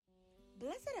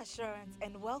Blessed assurance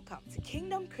and welcome to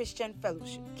Kingdom Christian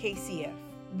Fellowship, KCF.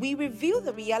 We reveal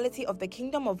the reality of the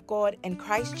kingdom of God and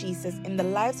Christ Jesus in the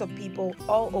lives of people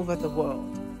all over the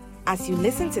world. As you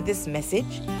listen to this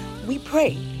message, we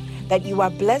pray that you are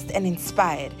blessed and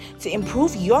inspired to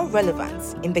improve your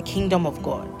relevance in the kingdom of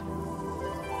God.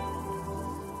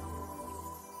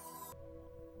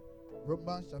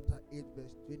 Romans chapter 8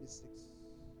 verse 26.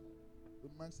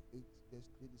 Romans 8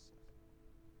 verse 26.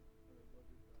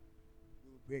 You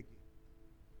will break it.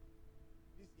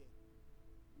 This year,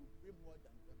 you will pray more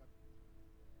than you ever prayed.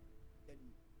 Tell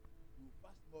you, you will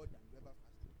fast more than you ever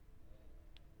fasted.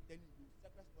 Tell you, you will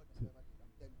sacrifice more than you ever did.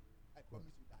 I'm telling you. I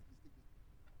promise you that. This thing is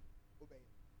obey.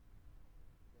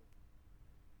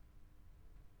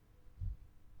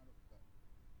 Man of God.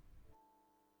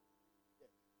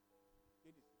 Yes.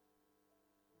 Say this.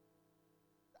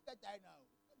 Don't get tired now.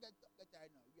 Don't get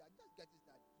tired now. We are just getting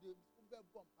started. Today, we will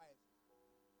bomb fires.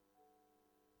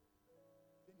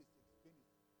 26.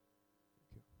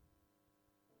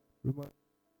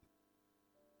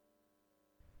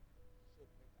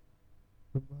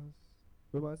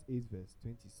 Romans 8 verse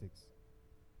 26.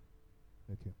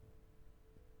 Okay.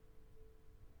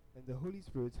 And the Holy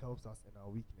Spirit helps us in our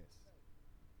weakness.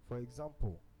 For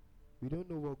example, we don't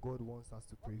know what God wants us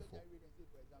to pray for.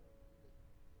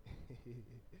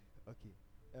 Okay.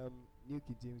 New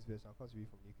King James version. I'm going to read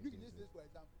from New King James version. For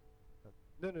example.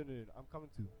 No. I'm coming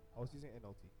to. I was using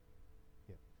NLT.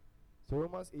 Yeah. So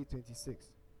Romans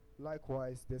 8:26.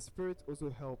 Likewise, the Spirit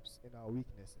also helps in our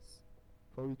weaknesses,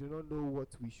 for we do not know what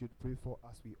we should pray for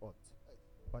as we ought.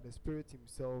 But the Spirit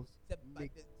Himself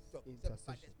makes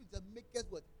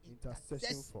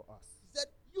intercession for us. He said,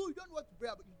 you don't know what to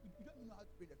pray about. You don't even know how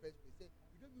to pray in the first place. He said,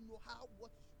 you don't even know what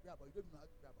you should pray about. You don't even know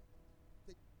how to pray about it. He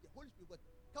said, the Holy Spirit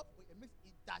helps and makes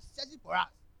intercession for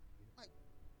us. Right.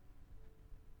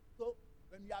 So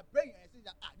when we are praying and saying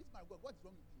that, this man God, what is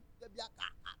wrong with you? What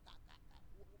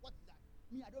is that?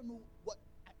 Me, I don't know what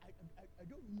I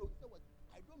don't know. He said what?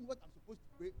 I don't know what I'm supposed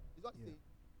to pray. Is what he said.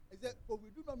 He said, for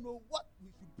we do not know what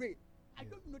we should pray. I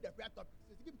don't know the prayer topic.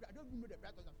 He said, I don't even know the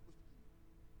prayer topic I'm supposed to pray.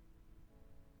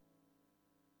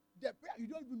 The prayer,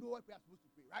 you don't even know what prayer I'm supposed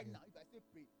to pray. Right now, if I say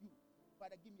pray,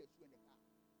 Father, give me a shoe and a car.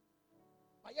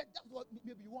 But yet, that's what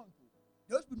maybe you want to.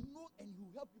 The Holy Spirit know and He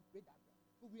will help you pray that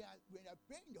prayer. So when you are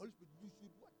praying the Holy Spirit, you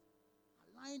should what?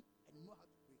 Align and know how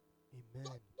to pray.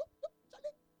 Amen.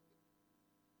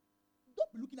 Don't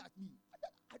be looking at me.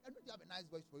 I don't think I have a nice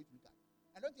voice for you to look at.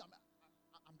 I don't think I'm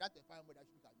that a fine boy that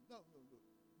should look at me. No.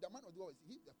 The man of God,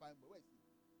 he's a fine boy. Where is he?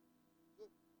 So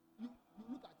you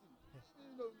look at him.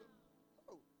 No.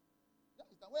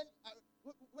 That is when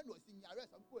he was singing, I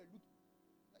read some people looking.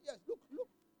 Yes, look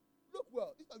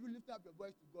well. Instead of you lifting up your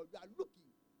voice to God, you are looking.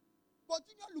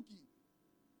 Continue looking.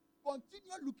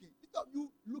 Instead of you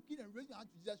looking and raising your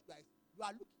hand to Jesus Christ, you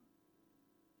are looking.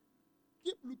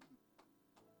 Keep looking.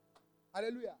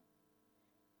 Hallelujah.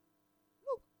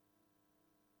 Look.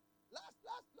 Last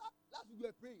week we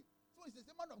were praying. So he says,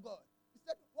 the man of God. He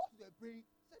said, what we were praying?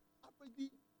 He said,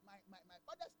 apparently my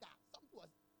father's car, something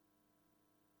was.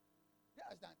 You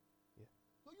understand? Yeah.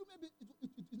 So you maybe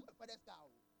it's not a father's car.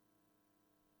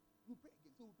 We'll pray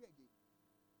again. So we'll pray again.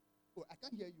 Oh, I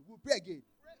can't hear you. We'll pray again.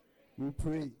 We'll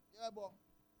pray. Yeah, boy.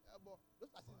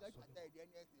 Those are things that you can tell you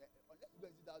unless you go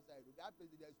and sit outside. That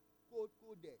place there's cold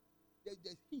there.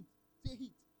 There's heat. Say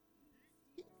heat.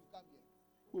 Heat will come here.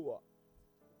 Come here.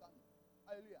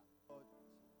 Hallelujah. Holy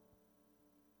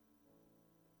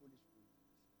Spirit.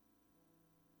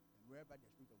 And wherever the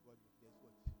Spirit of God is, there's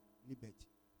what?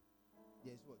 Liberty.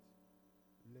 There's what?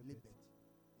 Liberty.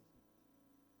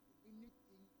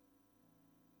 Anything.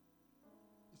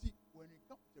 You see, when you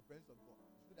come to the presence of God,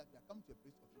 so that you are coming to a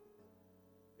place of liberty.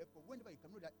 Therefore, whenever you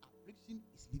come, know that affliction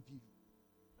is leaving you.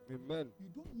 Amen. You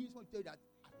don't need someone to tell you that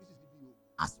affliction is leaving you.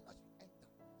 As soon as you enter,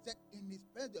 said in His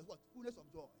presence there's what? Fullness of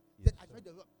joy. Said as well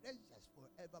there's what? Pleasures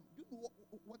forever. Do you know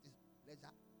what is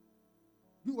pleasure?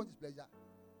 Do you know what is pleasure?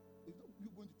 It's not you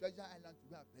going to Treasure Island to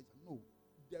have pleasure. No.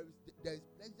 There is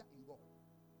pleasure in God.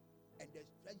 And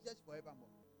there's treasures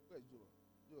forevermore. Where's Joe?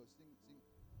 Joe, sing.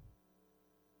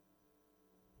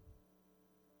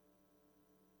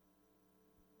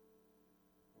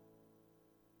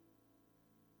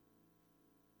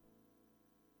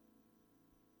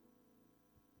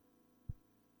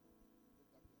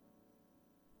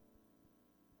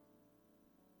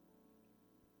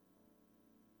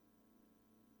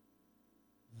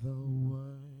 The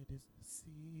word is the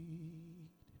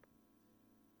seed.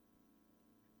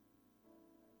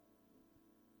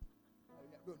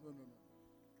 No.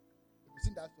 If you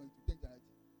sing that song, you think that.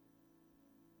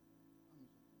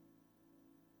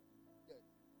 Yes.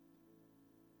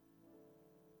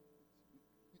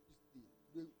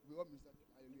 God minister.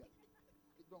 Hallelujah.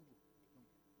 Okay, don't go. Don't go.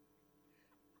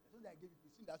 As soon as I gave you, if you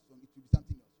sing that song, it will be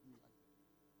something else.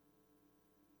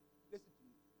 Listen to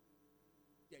me.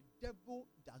 The devil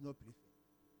does not play fair.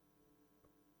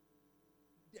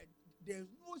 There's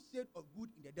no shade of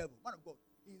good in the devil. Man of God,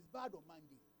 he is bad on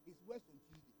Monday. He's worse on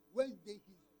Tuesday. Wednesday,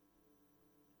 he's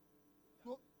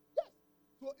so yes.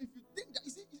 So if you think that,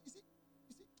 you see,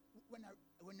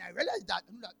 when I realize that, I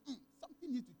know that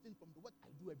something needs to change from what I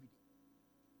do every day.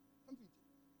 Something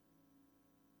change.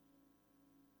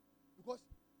 Because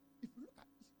if you look at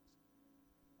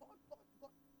God, I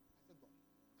said God.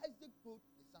 Isaac told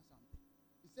his son something.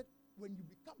 He said, when you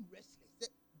become restless, the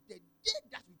day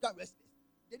that you become restless,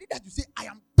 the day that you say, I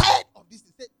am tired of this,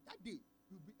 he said, that day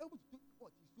you'll be able to take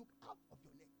what is yoke out of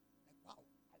your neck. Like, wow.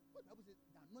 What the Bible says,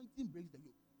 the anointing breaks the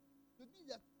yoke. So it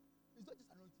means that it's not just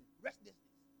anointing, restlessness,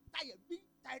 tired, being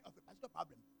tired of a particular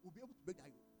problem will be able to break that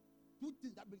yoke. Two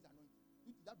things that breaks the anointing,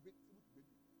 two things that able to break you.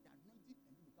 The anointing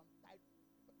and you become tired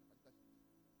of a particular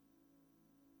situation.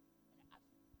 And I ask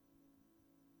you,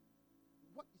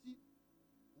 what you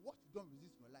don't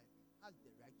resist in your life has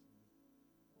the right to remain.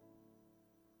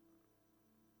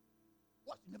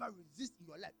 What you never resist in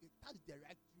your life, it has the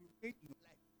right to remain in your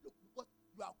life. Look, because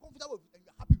you are comfortable with it and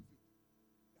you are happy with it.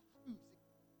 You are happy with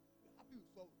sickness. You are happy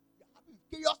with sorrow. You are happy with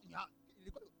chaos in your house. They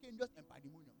call it chaos and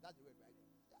pandemonium. That's the word right there.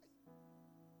 Yes.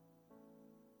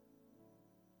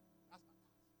 That's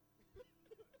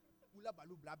fantastic. Hula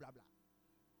balu, blah blah blah.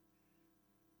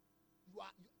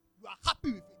 You are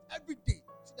happy with it every day.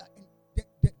 See that, and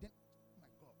then oh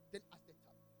my God. Then ask the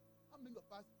child, how many of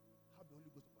us have the Holy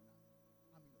Ghost upon us?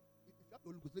 How many of us? If you have the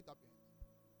Holy Ghost, lift up your hands.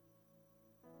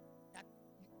 That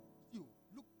you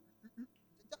look, just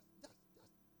look at us.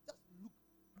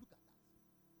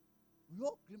 We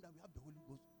all claim that we have the Holy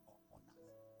Ghost on us,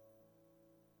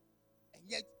 and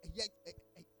yet,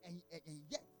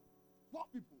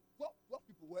 12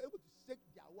 people were able to shake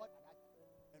their word at that time,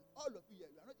 and all of you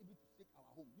here, we are not able to shake our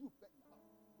home. You fed in your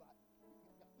house, you are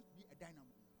supposed to be a dynamo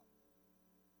in your house,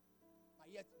 but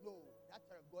yet no, that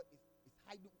child of God is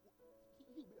hiding. He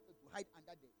will be able to hide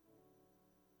under the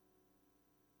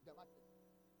mattress.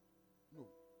 No,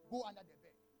 go under the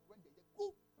bed. When they say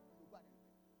go under the bed.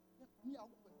 Me, I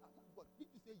want God. Did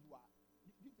you say you are?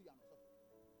 Did you say you are not suffering?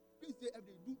 Please say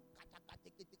every day do kata.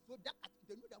 So that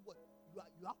they know that what you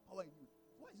have power in you.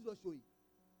 Why is it not showing?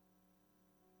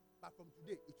 But from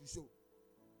today it will show.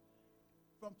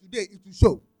 From today it will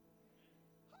show.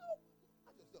 How?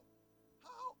 Ask yourself.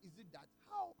 How is it that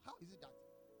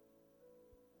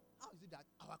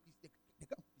our Christian, the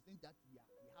kind of Christian that we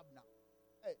have now?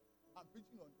 Hey, I'm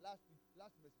preaching on last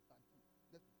message part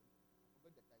 2. Just I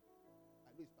forgot the title.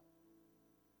 I know it's part.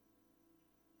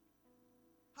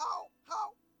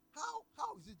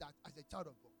 How is it that as a child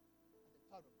of God,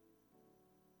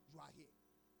 you are here?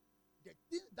 The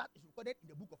thing that is recorded in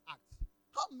the book of Acts,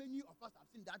 how many of us have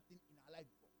seen that thing in our life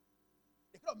before?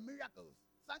 The kind of miracles,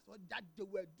 signs that they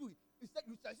were doing. He said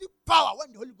you shall see power when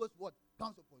the Holy Ghost word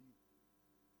comes upon you.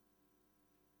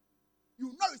 You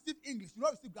will not receive English, you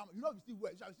will not receive grammar, you will not receive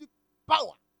words, you shall receive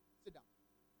power. Sit down.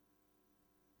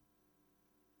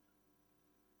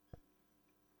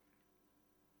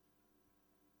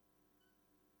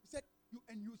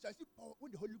 You shall see power when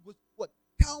the Holy Ghost what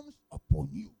comes upon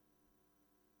you.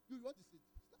 You want to sit?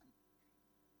 Stand.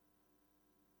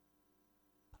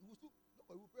 And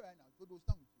we'll pray right now. So they'll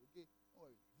stand with you, okay? Don't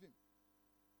worry. Dream.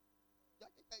 Yeah.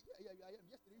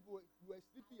 Yesterday we were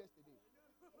sleeping yesterday.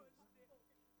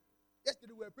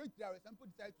 Yesterday we were praying 3 hours. Some people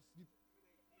decided to sleep.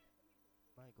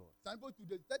 My God. Some people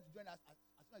they decided to join us as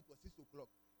soon as it was 6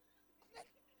 o'clock.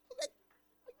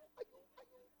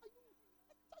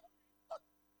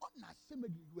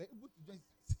 Unashamedly, we were able to join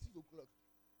 6 o'clock.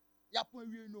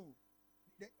 We know.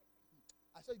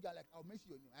 I saw you guys like, I'll mention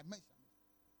your name. I mentioned.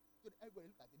 So everybody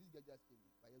look at it. This guy just came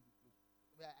in.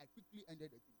 But I quickly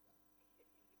ended the thing.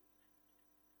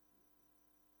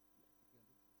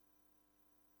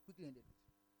 Quickly ended it.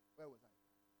 Where was I?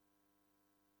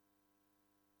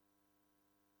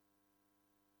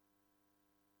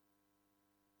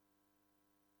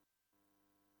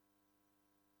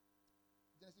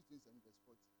 Genesis 27 verse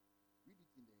 40. Read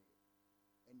it in the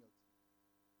NLT.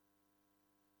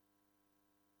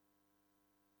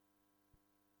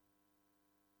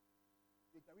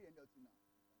 You can read NLT now.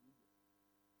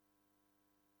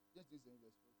 Genesis 27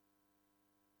 verse 40.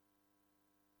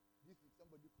 This week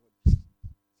somebody called me.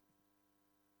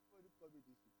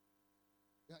 This week.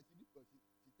 Yeah, she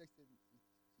texted me.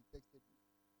 She texted me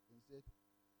and said,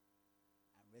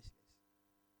 I'm restless.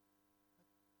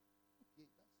 Okay,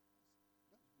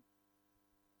 that's good.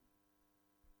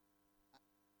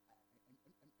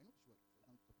 I know sure. So I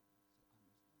don't talk about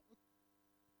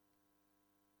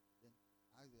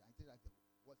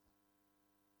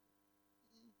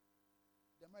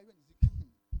married, when is it?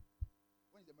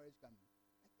 When is the marriage coming?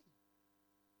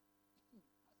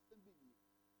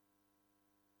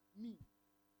 Me.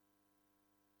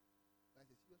 That's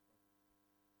a serious problem.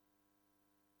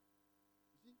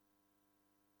 You see?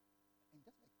 And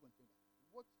just like one thing,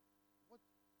 what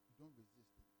you don't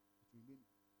resist, it will remain.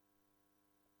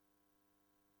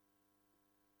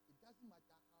 It doesn't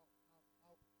matter how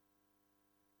it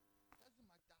doesn't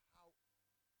matter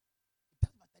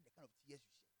the kind of tears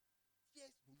you shed.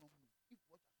 Tears will not move. If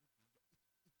what you're supposed to do,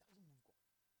 it doesn't move God.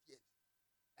 Tears.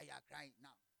 And you are crying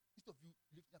now. Instead of you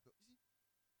lifting up your, you see.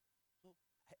 So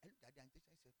I looked at the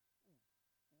intention. I said, "Oh,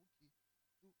 okay.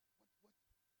 So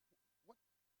what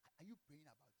are you praying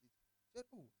about it?" I said,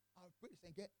 "Oh, I'll pray this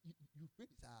and get you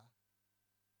pray this,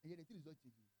 and yet the thing is not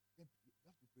changing. Then you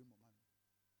have to pray more, man."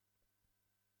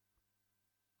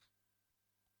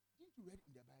 Didn't you read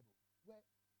in the Bible where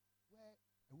a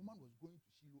woman was going to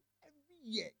Shiloh every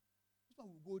year? This one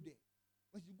will go there.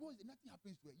 When she goes, nothing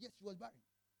happens to her. Yes, she was barren.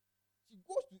 She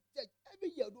goes to church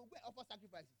every year, though, where offer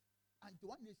sacrifices. And the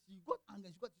one day she got angry.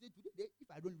 She got to say, "Today, if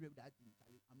I don't read that thing,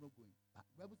 I'm not going." But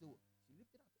the Bible says, "What?" She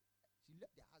lifted up. She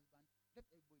left the husband, left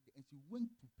everybody there, and she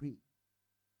went to pray.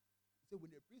 So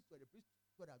when the priest thought that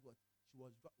what she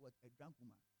was a drunk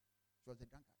woman. She was a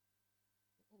drunkard.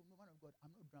 "Oh no, man of God,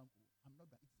 I'm not drunk. I'm not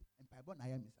drunk. It's Empire born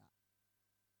I am, sir."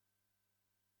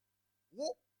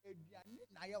 Wo ediane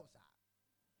na ya sir.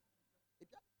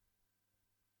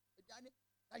 Ediane.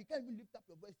 Now you can't even lift up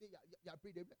your voice, say you are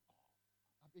praying.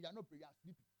 After you are not praying, you are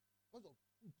sleeping because of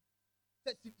food. So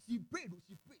she prayed,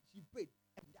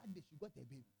 and that day she got a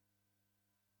baby.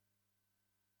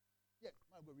 Yes,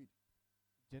 man, go read.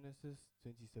 Genesis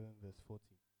 27 verse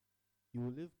 14. You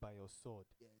will live by your sword,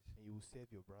 Yes. and you will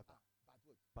serve your brother. But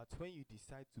what? But when you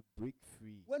decide to break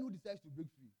free, When who decides to break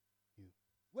free? You.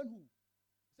 When who?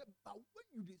 Say, but when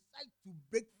you decide to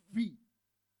break free,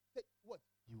 say what?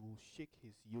 you will shake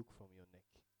his yoke from your neck.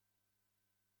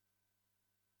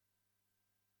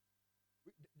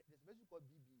 There's a version called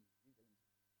BBE.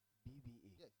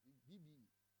 BBA. Yes, BBE.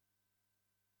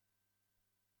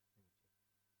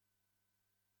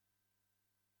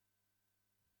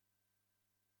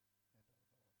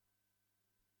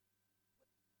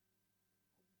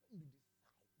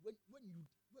 Let me check. When you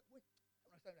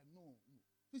understand that no. So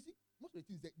you see, most of the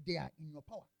things that they are in your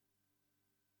power.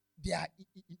 They are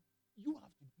you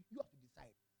have to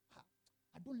decide.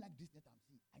 I don't like this that I'm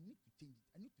seeing. I need to change it.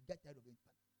 I need to get tired of it.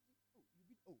 But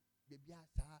baby, sir,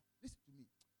 listen to me.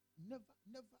 Never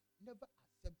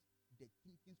accept the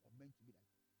thinkings of men to be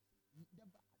like this.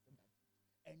 Never accept that,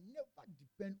 and never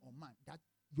depend on man. That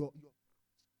your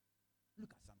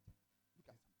look at something.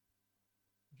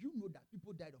 Do you know that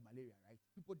people died of malaria, right?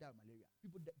 People died of malaria.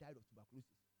 People died of tuberculosis.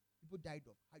 People died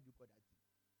of, how do you call that thing?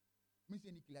 Means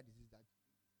any killer disease that.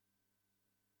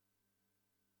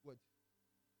 What?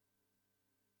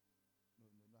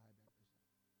 No, high blood pressure.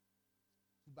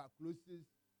 Tuberculosis,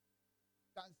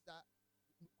 cancer,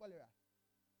 cholera.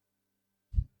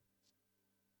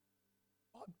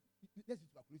 Let's say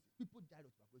tuberculosis. People died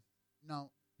of tuberculosis.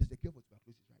 Now, there's a cure for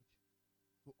tuberculosis, right?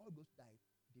 So all those died.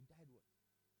 They died what?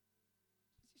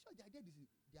 Sure, their death is in,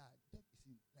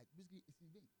 like, basically it's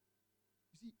in vain.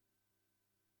 You see,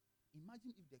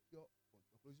 imagine if the cure for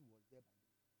tuberculosis was there by then,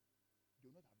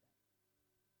 they would not have died.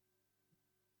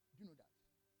 Do you know that?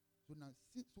 So now,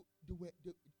 they were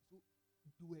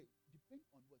depending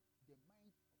on what the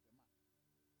mind of the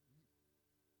man.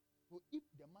 So if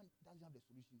the man doesn't have the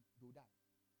solution, they will die.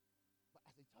 But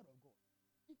as a child of God,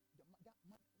 if that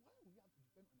man, why would we have to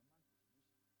depend on a man for solution?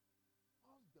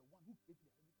 How's the one who created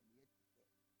the heavens and the earth is there?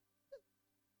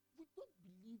 We don't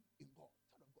believe in God,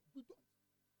 child of God. We don't.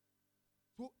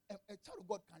 So a child of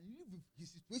God can live with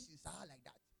his situations like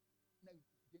that. Now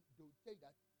they will tell you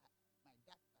that my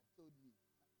doctor told me,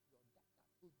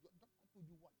 your doctor told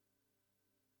you what?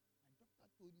 My doctor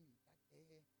told me that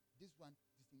this one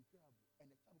is incurable,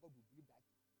 and the child of God will believe that,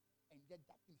 and yet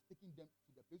that thing is taking them to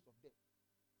the place of death,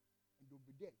 and they'll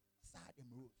be there sad and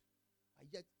morose. But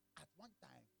yet at one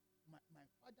time, my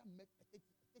father met a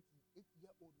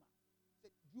 38-year-old man. Said,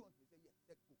 "Do you want to say yes?" He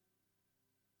said, "Go."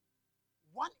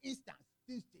 One instance,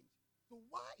 things change. So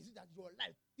why is it that your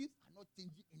life, things are not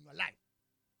changing in your life?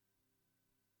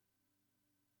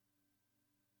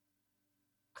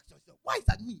 Ask yourself, why is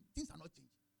that me? Things are not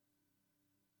changing.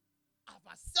 I've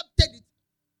accepted it.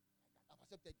 I've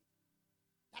accepted it.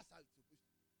 That's how it's supposed to be.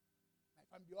 My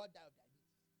family all die of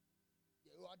diabetes.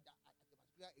 They all die at a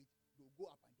particular age. They'll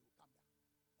go up and they will come down.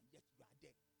 And yet you are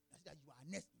there. That's that you are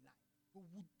next in line. So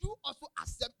would you also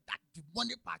accept that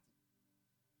demonic party?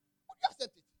 Would you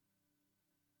accept it?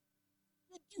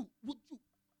 Would you?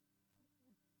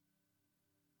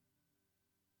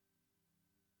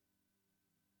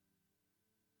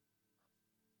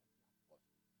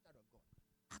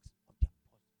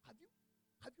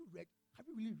 you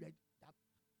really read that?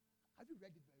 Have you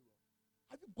read it very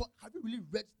well? Have you really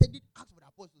studied Acts of the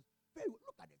Apostles very well?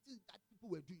 Look at the things that people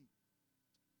were doing.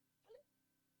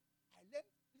 I learned,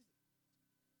 listen,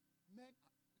 men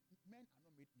are not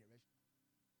made in the restaurant.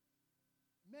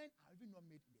 Men are even not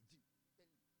made in the gym.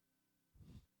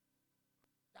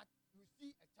 That you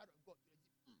see a child of God to the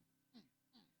gym.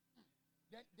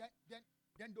 Then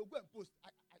they'll go and post.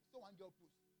 I saw one girl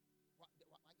post.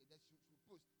 She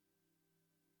post.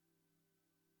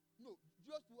 No,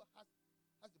 just who has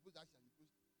the post action. You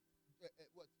post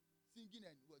what? Singing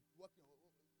and what? Walking. You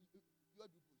do post.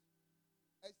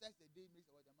 Exercise a day makes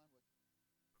what a man what?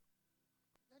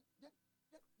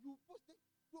 Then you post it.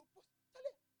 You post. Tell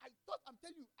it. I'm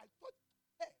telling you, hey,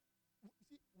 you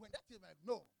see, when that is like,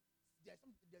 no, there's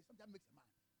something that makes a man.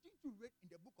 Didn't you read in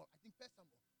the book of, I think, First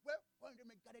Samuel, where 400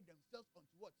 men gathered themselves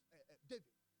onto what? David.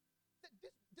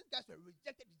 These guys were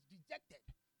rejected.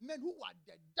 Men who were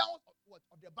the downs of what?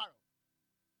 Of the barrel.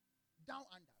 Down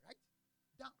under, right?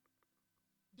 Down.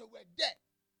 They were there.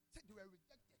 They were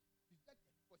rejected,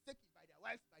 forsaken by their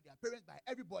wives, by their parents, by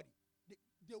everybody.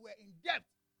 They were in debt.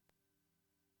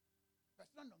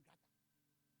 Persona non grata.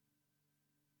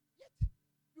 Yet,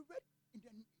 you read in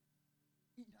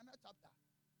another chapter,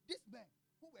 these men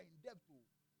who were in debt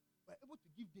were able to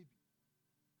give David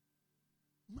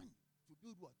money to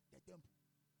build what? The temple.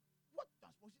 What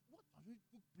transformation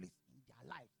took place in their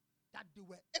lives that they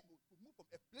were able to move from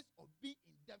a place of being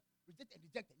in debt, rejected and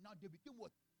rejected. Now they became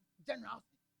what? Generals.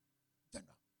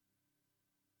 General.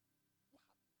 What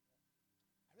happened?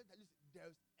 I read that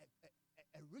there's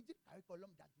a rigid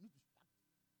curriculum that you need to start.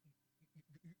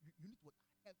 You need to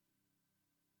have.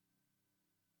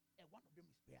 And one of them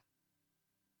is prayer.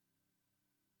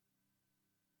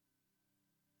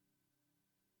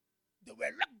 They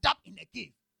were locked up in a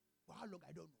cave. For how long,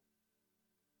 I don't know.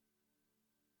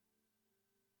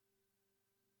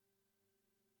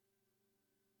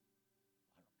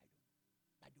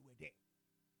 But they were there.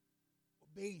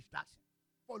 Obeying instruction.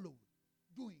 Following.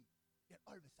 Doing. Then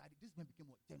all of a sudden, this man became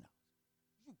what? Generals.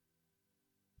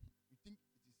 You think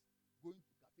it is going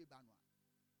to Cafe Banwa?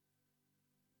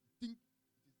 You think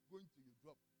it is going to your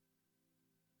job?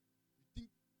 You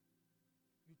think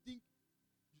it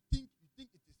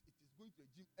is going to a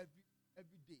gym every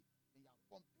day? Then you are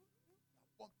pumping.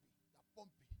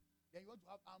 Then you want to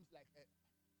have arms like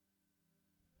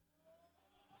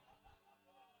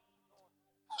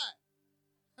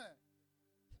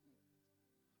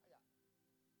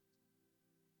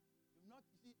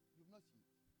You've not seen it.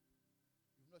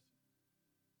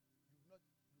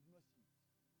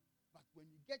 But when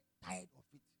you get tired of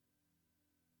it,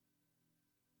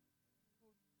 I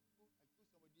told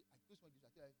somebody this, I said, me,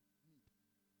 right now,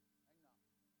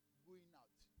 going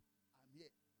out, I'm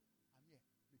here.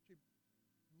 Betray me.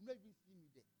 You will not even see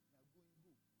me there. I'm going to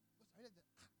go. Because I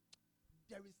realized that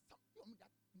there is something on me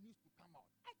that needs to come out.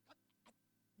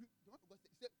 The one of God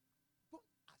said, don't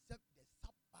accept the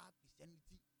subpar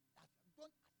Christianity.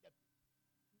 Don't accept it.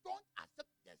 Don't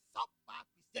accept the subpar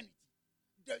Christianity.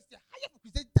 There's a higher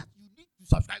Christianity that you need to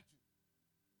subscribe to.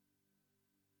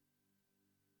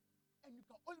 And you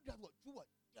can only do that through what?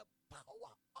 The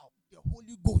power of the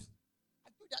Holy Ghost.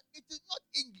 I told that it is not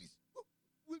English.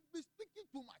 We'll be speaking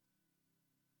too much.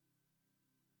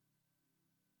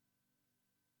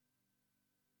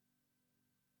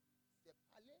 C'est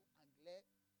parler anglais.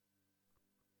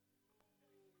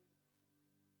 Where is it?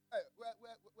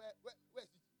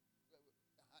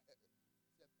 C'est parler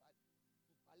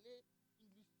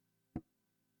English.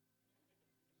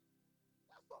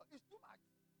 That's all. It's too much.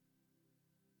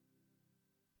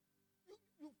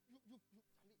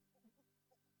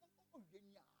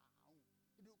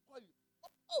 They'll call you.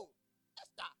 Oh,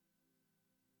 Esther,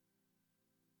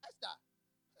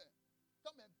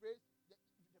 come and pray. The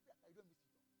prayer you don't miss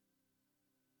it all.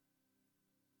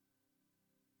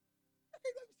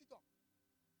 You don't miss it all.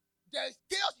 There's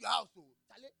chaos in your household.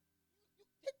 Charlie, you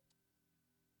take.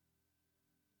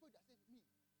 So they say,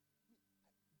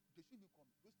 they shouldn't come.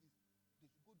 Those things, they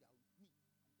should go there with me.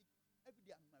 Every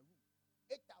day I'm in my room.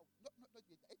 8 hours, not 8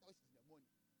 hours is in the morning.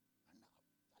 And now,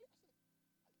 Charlie, I said,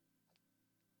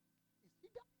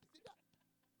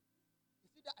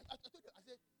 it's either, I told you, I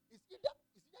said, it's either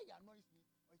he annoys me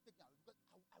or he's taking out because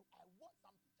I want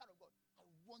something, child of God, I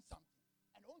want something.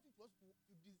 And I want you to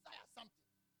desire something.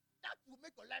 That will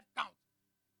make your life count.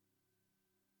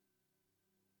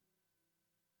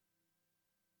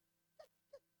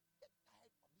 Get tired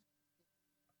of this.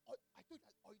 I told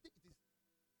you, or you think it is.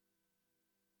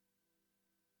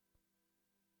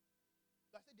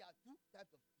 So I said there are two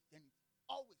types of Christianity.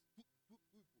 Always two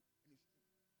people, and it's true.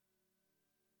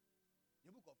 The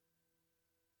book of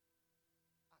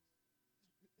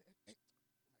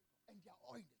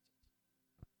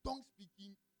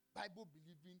Bible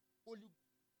believing, holy.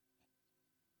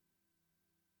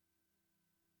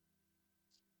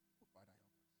 Oh, Father, help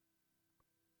us.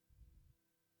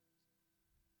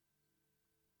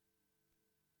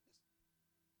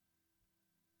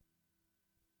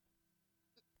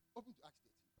 Open to Acts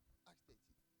 13. Acts 13.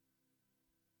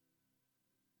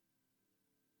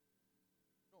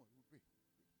 No, we'll pray.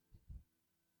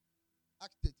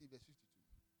 Acts 13, verse 52.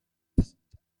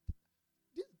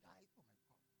 This guy, oh my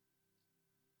God.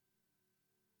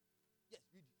 Yes,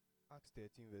 read it. Acts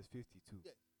 13, verse 52.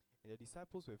 Yes. And the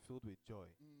disciples were filled with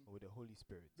joy and with the Holy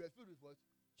Spirit. They are filled with what?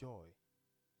 Joy.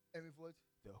 And with what?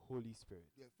 The Holy Spirit.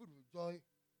 They are filled with joy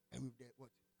and with the what?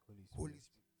 Holy Spirit. Holy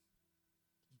Spirit.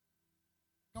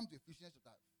 Come to Ephesians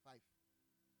chapter 5,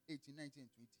 18, 19,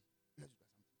 and 20. Let's look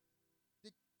at something.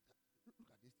 Look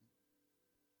at this thing.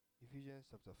 Ephesians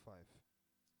chapter 5,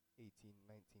 18,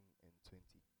 19, and 20.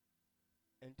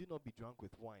 And do not be drunk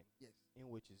with wine, Yes. in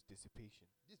which is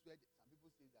dissipation. This where some people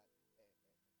say that some people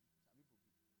be,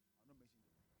 I'll not mention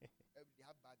them. They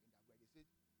have bag in that where they say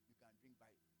you can drink by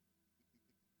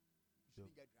you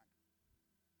shouldn't get drunk.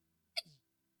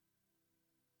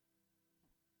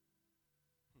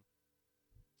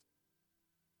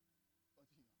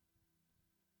 Continue.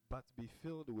 But be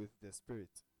filled with the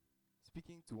Spirit,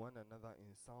 speaking to one another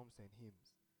in psalms and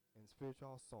hymns and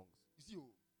spiritual songs. You see,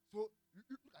 so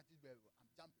look at this very well. I'm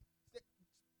jumping. Say,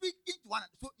 speaking to one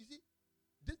another. So you see,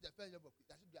 this is the first level of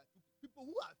Christianity. There are two people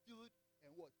who are filled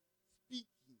and what?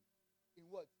 Speaking in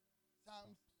what?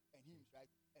 Psalms and hymns, right?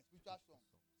 And spiritual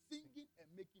songs. Singing and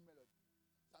making melody.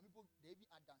 Some people, they even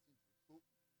are dancing too. So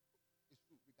it's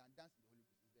true. We can dance in the Holy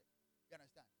Ghost. It's there. You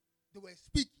understand? They were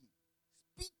speaking.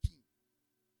 Speaking.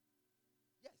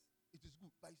 Yes, it is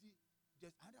good. But you see,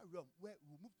 there's another realm where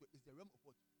we move to. Is the realm of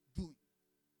what? Doing.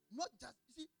 Not just,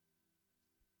 you see.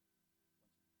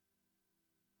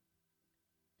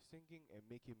 Singing and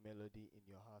making melody in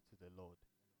your heart to the Lord,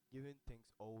 giving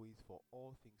thanks always for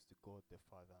all things to God the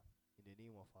Father, in the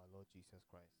name of our Lord Jesus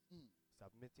Christ,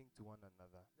 submitting to one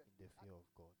another in the fear of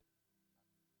God.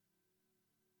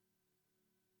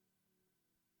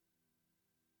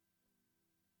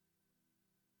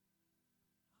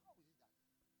 How is it that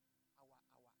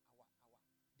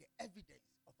the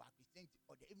evidence of our Christianity,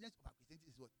 or the evidence of our Christianity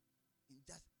is what? In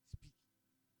just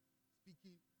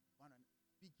speaking one another,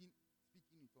 speaking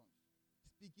in tongues,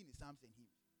 speaking in psalms and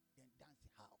hymns, then dancing.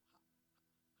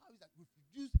 How is that we've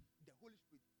reduced the Holy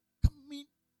Spirit coming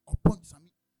upon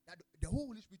some, that the whole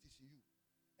Holy Spirit is in you,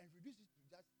 and reduce it to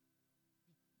just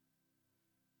speak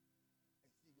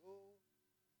and sing, oh,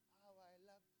 how I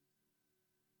love Jesus.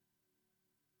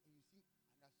 And you sing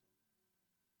another song,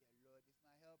 the Lord is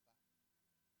my helper.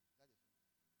 That is song.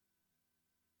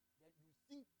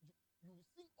 Then you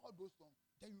sing all those songs,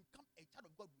 then you come, a child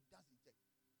of God will dance in church.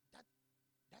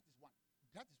 That is one.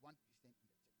 That is one Christian in the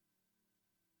church.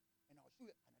 And I'll show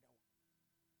you another one.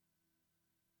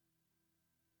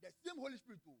 The same Holy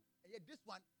Spirit too. And yet this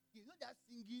one, he's not just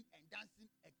singing and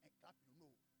dancing and clapping. No.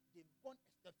 They've gone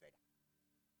a step further.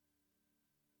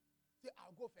 Say,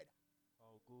 I'll go further.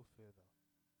 I'll go further.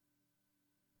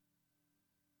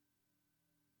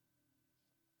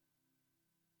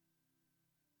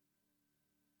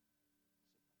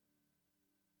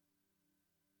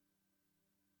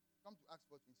 Come to Acts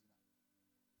 4:29.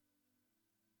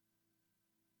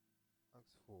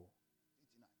 Acts 4,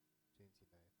 29.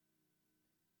 29.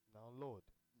 Now, Lord,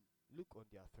 look on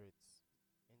their threats,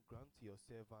 and grant to your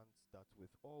servants that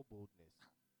with all boldness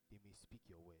they may speak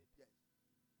your word. Yes.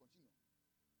 Continue.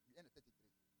 We end at 33.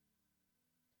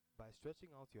 By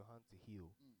stretching out your hand to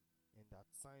heal, and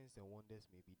that signs and wonders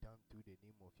may be done through the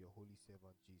name of your holy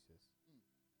servant Jesus.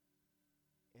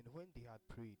 And when they had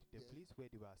prayed, the place where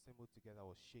they were assembled together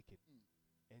was shaken,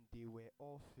 and they were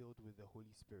all filled with the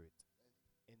Holy Spirit,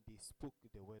 and they spoke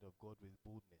the word of God with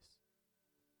boldness.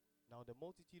 Now the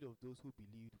multitude of those who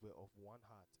believed were of one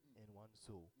heart and one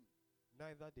soul.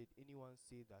 Neither did anyone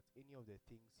say that any of the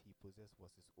things he possessed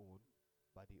was his own,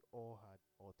 but they all had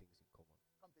all things in common.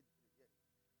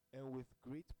 And with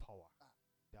great power,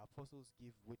 the apostles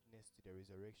gave witness to the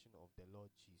resurrection of the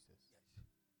Lord Jesus. Yes.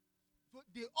 So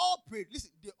they all prayed.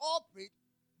 Listen, they all prayed.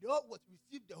 They all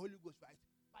received the Holy Ghost, right?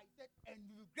 But he said, and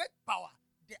with great power,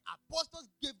 the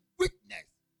apostles gave witness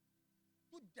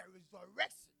to the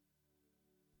resurrection.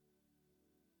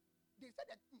 They said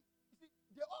that, you see,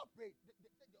 they all prayed. They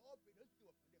said they all prayed. Those people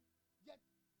were for them. Yet,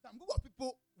 some group of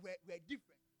people were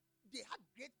different. They had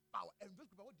great power. And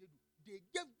those people, what they do? They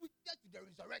gave witness to the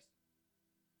resurrection.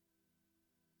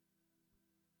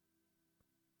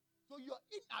 So your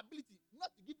inability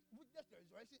not to give witness to the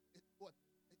resurrection is what?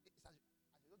 It's as a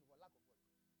result of a lack of what?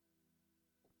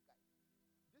 Oh, guys.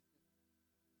 This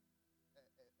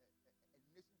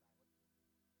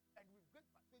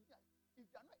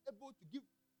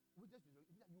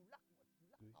nonsense. You lack what? You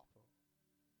lack Great power. power.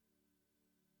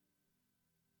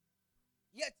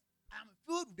 Yet I am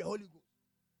filled with the Holy Ghost.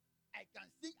 I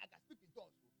can sing, I can speak in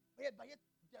tongues. But yet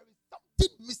there is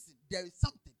something missing. There is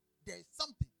something. Yes,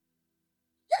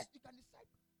 you can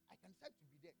decide. I can decide to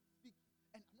be there, speak.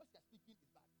 And I'm not saying speaking is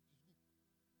bad, it is good.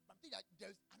 But I'm saying that there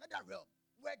is another realm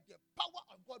where the power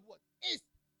of God is.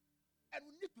 And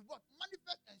we need to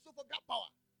manifest and show for that power.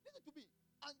 Listen to me.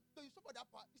 And so you show for that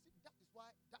power. You see, that's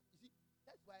why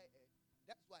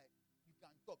you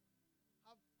can talk.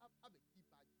 Have a tea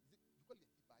party. You call it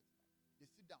a tea party. They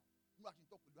sit down. You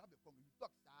actually talk. You have a problem. You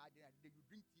talk sad. Then you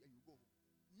drink tea and you go home.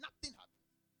 Nothing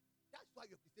happens. That's why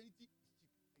your Christianity is cheap and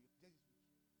your Christianity is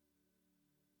weak.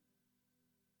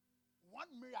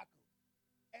 One miracle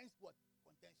ends what?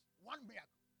 Contention. One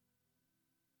miracle.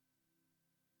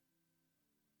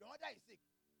 The mother is sick.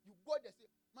 You go there, say,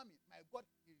 Mommy, my God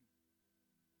heal you.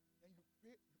 Then you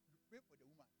pray for the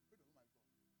woman. You pray the woman, God,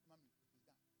 Mommy, it is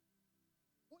done.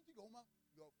 Won't you, the woman,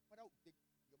 your mother will take my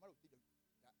child,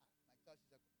 she's a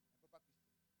proper Christian.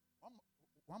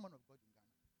 One man of God in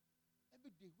Ghana.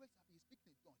 Every day, wakes up, he's speaking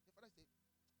in tongues. The father said,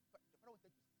 the father wanted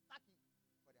to sack him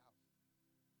for the house.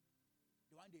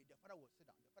 The one day, the father was sit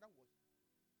down. The father was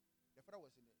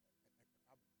in a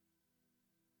problem.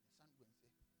 The son went and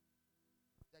said,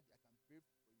 Daddy, I can pray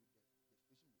for you. The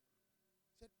situation will clear.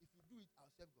 He said, if you do it,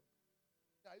 I'll serve God.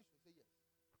 So I used to say yes.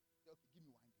 He said, okay, give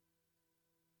me 1 day.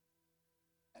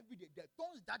 Every day, the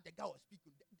tongues that the guy was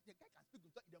speaking, the guy can speak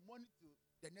in the morning to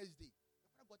the next day.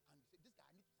 The father got angry. Said, this guy,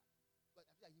 I need to sack him. Because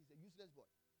I feel like he's a useless boy.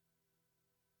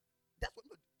 That's what,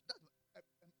 I'm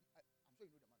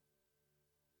sure you know the man.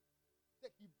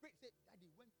 Said he prayed, said Daddy,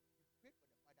 when he prayed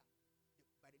for the father,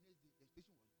 by the next day, the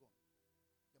situation was gone.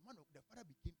 The father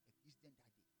became a Christian that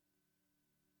day.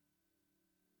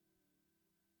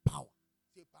 Power.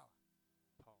 Say power.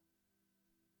 Power.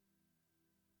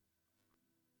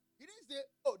 He didn't say,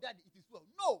 oh, Daddy, it is well.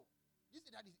 No. You say,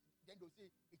 Daddy, then they'll say,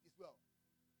 it is well.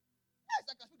 Yes,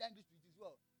 I can speak the English, it is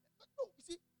well. But no, you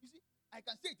see, I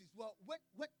can say it is well when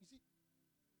you see,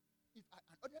 if an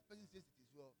other person says it is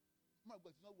well, my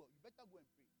God, it's not well, you better go and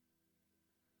pray.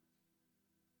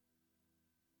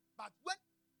 But when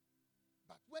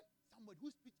somebody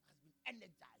whose speech has been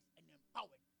energized and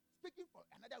empowered, speaking for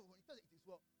another woman, he tells it is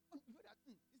well, you know that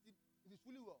it is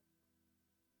fully well.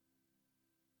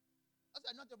 That's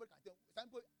why not everybody can tell.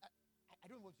 Some people, I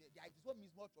don't want to say, it is what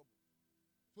means more trouble.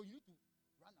 So you need to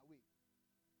run away.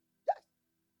 Yes.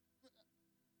 Don't even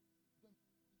speak.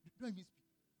 But when they say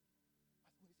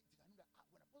it is another, when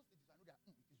a person says it is another,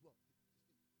 it is well.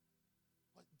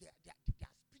 Because their speech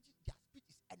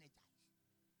is energized.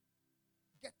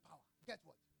 Get power. Get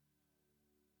what?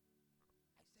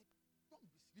 I said, don't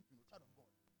be sleeping, child of God.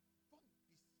 Don't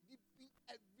be sleeping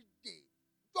every day.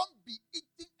 Don't be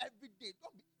eating every day.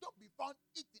 Don't be found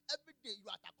eating every day. You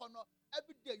are at a corner.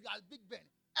 Every day you are Big Ben.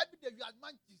 Every day you are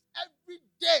Manchis. Every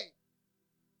day.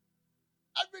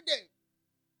 Every day.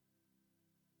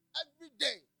 Every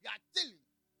day you are chilling.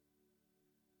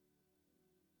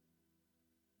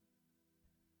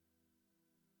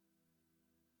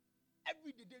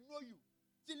 Every day they know you.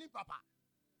 Chilling, Papa.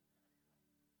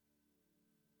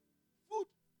 Food.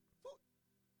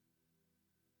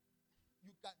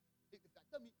 You can, if you can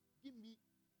tell me, give me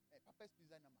Papa's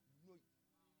pizza number, you know it.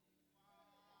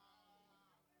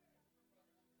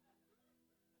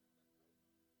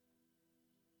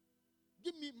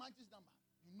 Give me Manchis number,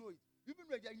 you know it. Even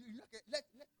when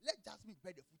let Jasmine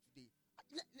prepare the food today.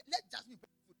 Let Jasmine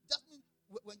prepare the food. Jasmine,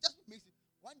 when Jasmine makes it,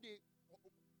 one day I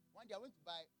went to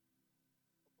buy,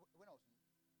 when I was in school,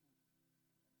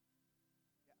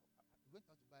 we went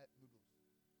out to buy noodles.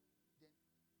 Then my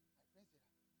friend said,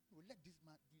 no, let this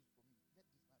man do it for me.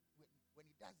 Let this man, when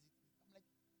he does it, I'm like,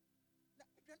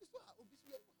 this one,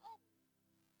 obviously, how?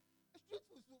 Street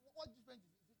food, so what difference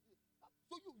is it?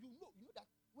 So you know that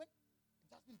when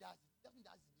Jasmine does it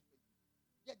differently.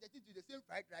 Yeah, they do the same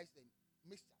fried rice and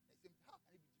mixture, the same. How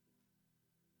can it be different?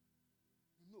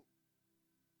 You know.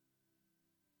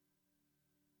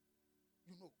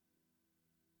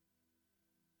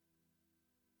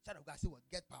 Child of God, say what?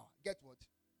 Get power. Get what?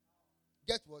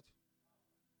 Get what?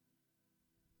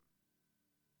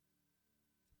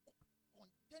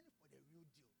 Contend for the real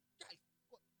deal. Guys,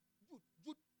 Jude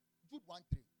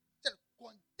 1:3.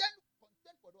 Contend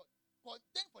for what?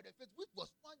 Contend for the faith, which was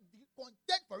one deal.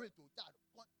 Contend for it, child.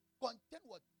 Contend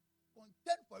what?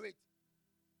 Contend for it.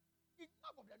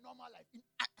 Enough of the normal life.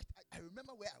 I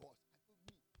remember where I was. I told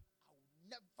me, I will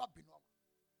never be normal.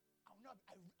 I will not.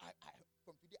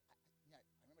 From today, I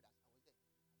remember that I was there.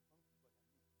 I promised God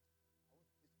that I want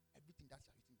to face everything that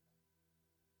you are eating in life.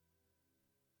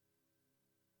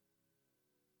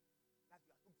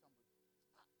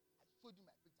 showed him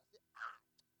my picture. I said,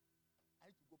 I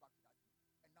need to go back to that place.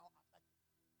 And now I'm like,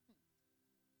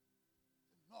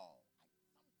 no,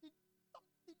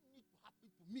 something need to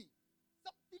happen to me.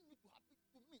 Something need to happen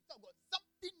to me. So God,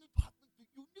 something need to happen to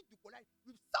you. You need to collide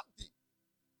with something.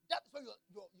 That's why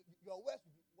your words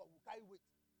will carry weight.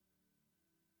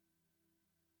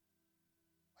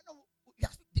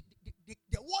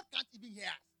 The world can't even hear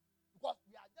us because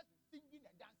we are just singing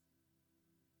and dancing.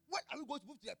 When are we going to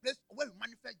move to a place where we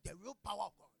manifest the real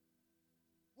power of God?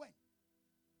 When?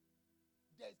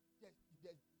 There's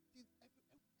things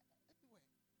everywhere.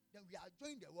 Then we are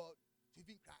joining the world to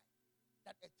even cry.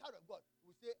 That a child of God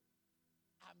will say,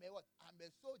 I'm a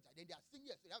soldier. Then they are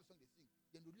singing, so they have a song they sing.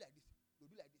 Then they do like this. They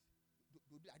do like this.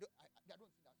 I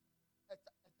don't sing that song.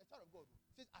 A child of God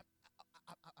says,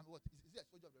 I'm what? Is it a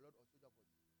soldier of the Lord or soldier of what?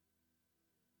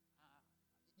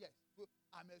 Yes. So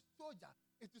I'm a soldier.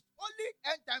 It is only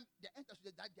end time, the end time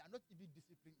soldiers that they are not even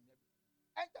disciplined in everything.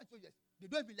 End time soldiers, they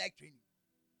don't even like training.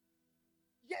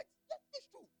 Yet it's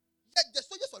true. Yet the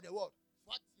soldiers of the world,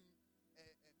 SWAT team,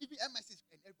 even MI6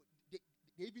 and everybody,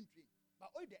 they even train. But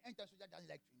only the end time soldier doesn't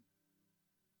like training.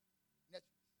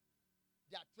 Netflix.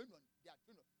 They are trained on. They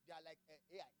are like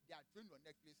AI. They are trained on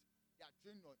Netflix. They are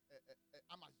trained on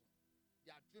Amazon.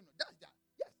 They are trained on. That's that.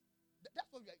 Yes. That's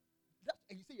what we are.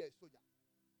 And you say you're a soldier.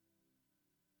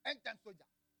 End time soldier.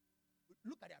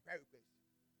 Look at their prayer requests.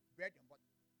 Bread and butter.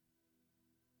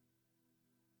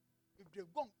 If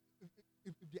they've gone,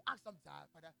 if they ask something,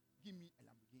 Father, give me a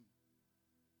Lamborghini.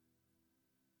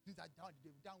 Since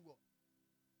they've done well.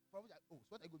 Probably, so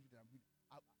what I go to the Lamborghini?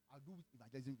 I'll do with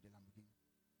evangelism with the Lamborghini.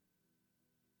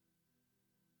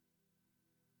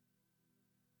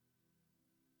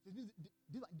 So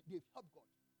they've helped God.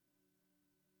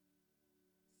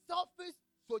 Selfish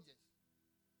soldiers.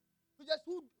 Soldiers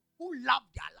who love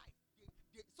their life.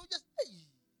 Soldiers,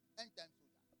 end time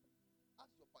soldier. Ask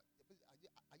your part.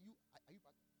 Are you part of it?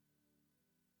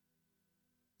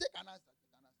 Take an answer.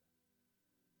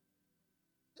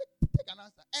 Take an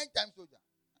answer. End time soldier.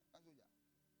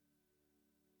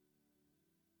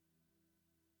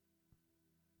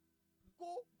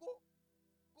 Go,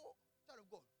 child of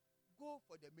God. Go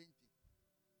for the main thing.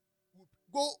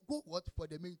 Go what for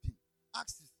the main thing?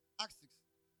 Acts 6. Acts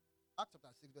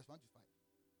chapter 6, verse 1 to 5.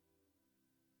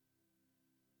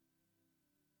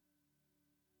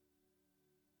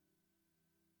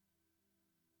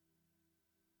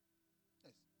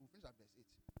 Yes, we'll finish at verse 8.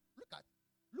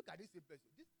 Look at this same verse.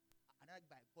 This Anang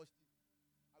by positive.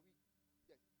 Are we?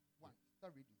 Yes. One.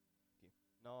 Start reading. Okay.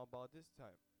 Now about this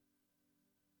time.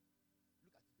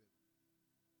 Look at it.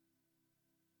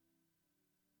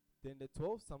 Then the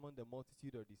 12 summoned the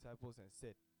multitude of disciples and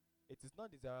said, it is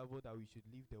not desirable that we should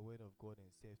leave the word of God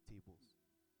and serve tables.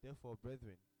 Therefore,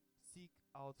 brethren, seek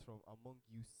out from among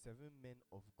you 7 men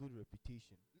of good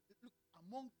reputation. Look,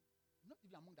 not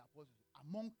even among the apostles,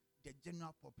 among the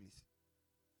general populace.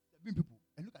 7 people.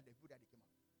 And look at the people that they came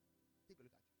out. Take a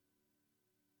look at it.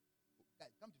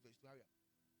 Guys, come to verse 2. Hurry up.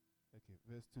 Okay,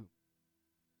 verse 2.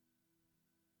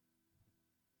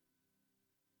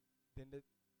 Then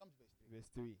come to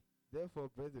verse 3.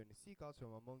 Therefore, brethren, seek out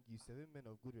from among you 7 men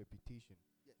of good reputation,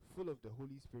 yes, full of the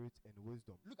Holy Spirit and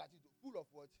wisdom. Look at it, full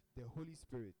of what? The Holy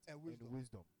Spirit and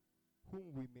wisdom,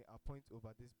 whom we may appoint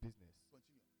over this business.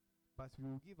 Continue. But we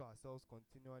will give ourselves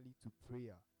continually to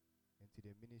prayer and to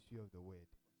the ministry of the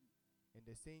word. Continue. And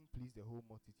the saying pleased the whole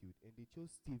multitude, and they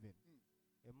chose Stephen,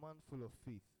 a man full of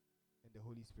faith and the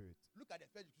Holy Spirit. Look at the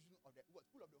first description of the word,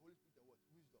 full of the Holy Spirit and what?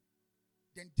 Wisdom.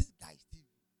 Then this guy Stephen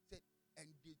said, and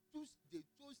they chose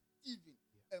Stephen,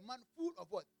 a man full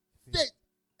of what? Faith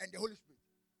and the Holy Spirit.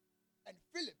 And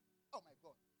Philip, oh my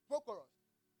God, Prochorus,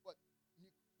 what?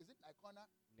 Is it Nicanor?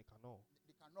 Nicanor.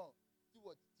 See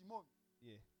what? Timon.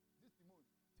 Yeah. This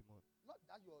Timon. Not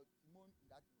that your Timon in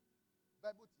that Timon.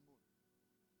 Bible Timon.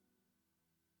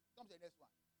 Come to the next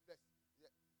one.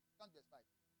 Come to verse 5.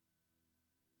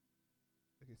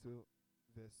 Okay, so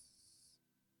verse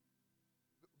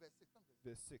 6.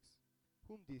 Verse 6.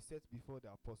 Whom they set before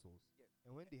the apostles, yes,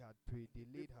 and when they had prayed, they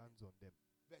laid hands on them.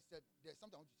 Verse 7. There's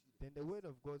something I want you to see. Then the word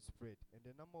of God spread, and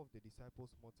the number of the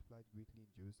disciples multiplied greatly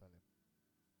in Jerusalem.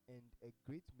 And a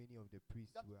great many of the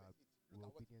priests were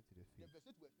obedient to the faith.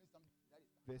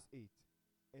 Verse 8.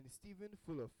 And Stephen,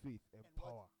 full of faith and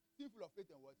power. Stephen, full of faith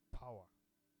and what? Power.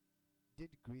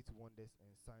 Did great wonders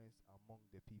and signs among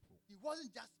the people. He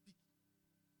wasn't just speaking.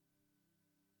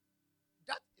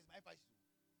 That is my emphasis.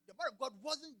 The word of God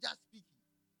wasn't just speaking.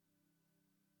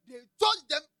 They chose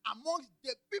them amongst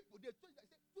the people. They chose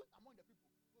among the people.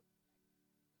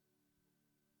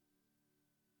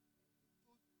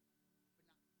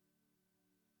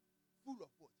 Full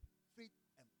of what? Faith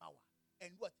and power.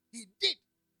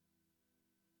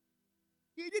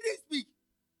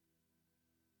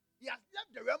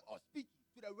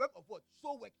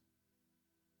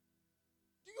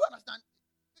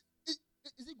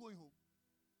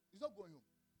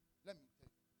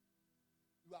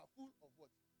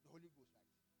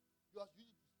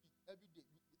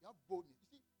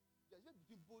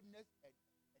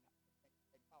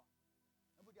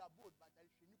 bold, but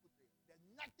there's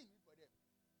nothing in for them.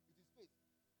 It is faith.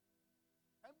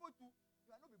 Pt.2,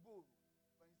 you are not be bold.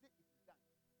 When you say it is done,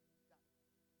 it is done.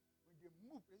 When they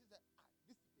move, they say,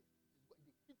 this is it. It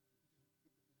is gone.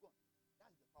 It is gone.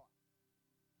 That's the power.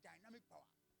 Dynamic power.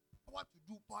 Power to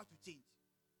do, power to change.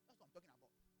 That's what I'm talking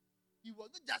about. He was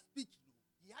not just speaking,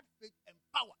 he had faith and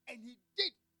power, and he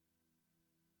did.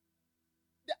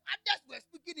 The others were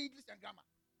speaking English and grammar.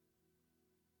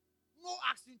 No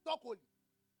action, talk only.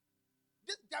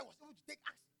 This guy was able to take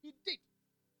action. He did.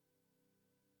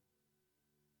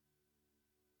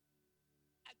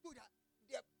 I told you that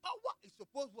the power is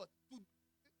supposed what to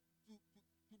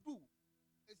do.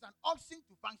 It's an option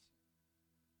to function.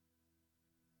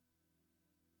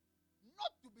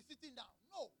 Not to be sitting down.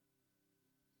 No.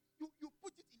 You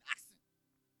put it in action.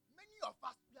 Many of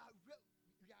us we are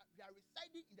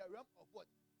residing in the realm of what?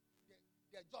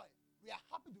 The joy. We are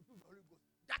happy to feel the Holy Ghost.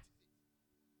 That is it.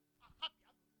 I'm happy.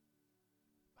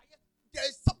 But yet there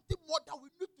is something more that we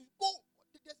need to go.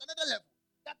 There's another level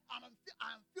that I'm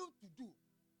filled to do.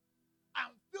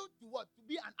 I'm filled to what? To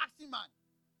be an action man.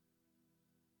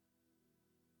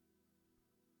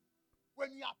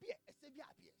 When you appear, a savior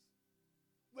appears.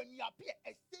 When you appear,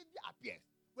 a savior appears.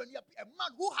 When you appear, a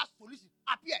man who has solution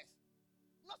appears.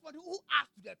 Not somebody who adds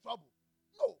to their trouble.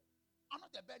 No. I'm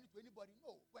not a burden to anybody.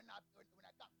 No. When I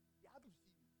come, they're happy to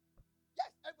see me.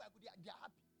 Yes, everybody, they are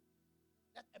happy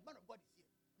that a man of God is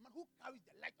here. A man who carries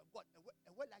the light of God,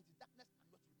 and where light is, darkness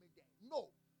cannot remain there.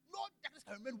 No. No darkness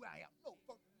can remain where I am. No.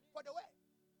 For the way.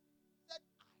 Said,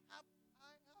 I have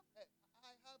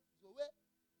Zoe.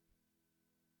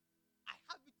 I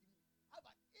have it in me. I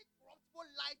have an incorruptible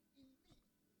life in me.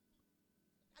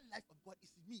 That life of God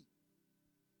is in me.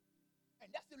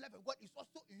 And that same life of God is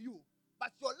also in you.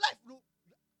 But your life, the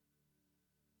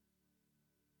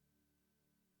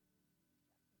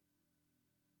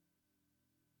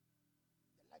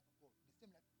life of God, the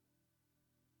same life of God.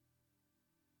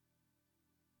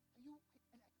 Are you,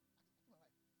 and I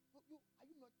asked my wife, are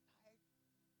you not tired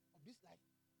of this life?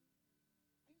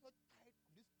 Are you not tired of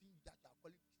this thing that you are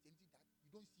calling Christianity that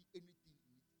you don't see anything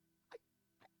in it? Are you not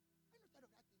tired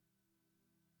of that thing?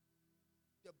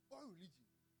 The boring religion.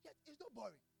 Yet it's not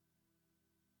boring.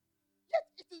 Yet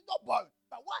it is not boring.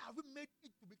 But why have we made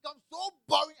it to become so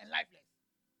boring and lifeless?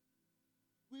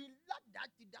 We lack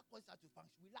that thing that causes us to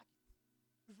function. We lack it.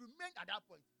 If we remain at that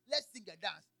point, let's sing and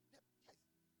dance. Yes.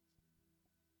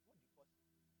 What the first?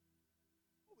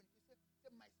 Oh, when he say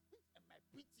my speech and my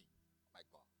preaching. Oh my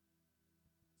God.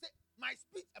 Say my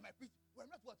speech and my preaching. We're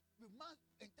not what? With man's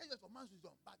intelligence or man's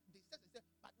wisdom. But they say,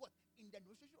 but what? In the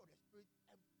demonstration of the Spirit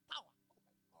and power. Oh my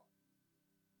God.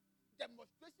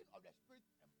 Demonstration of the Spirit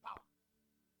and power.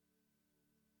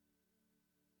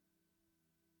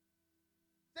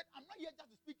 Said, I'm not here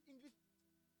just to speak English.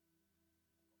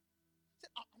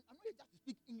 Said, I'm not here just to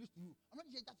speak English to you. I'm not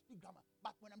here just to speak grammar.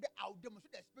 But when I'm there, I'll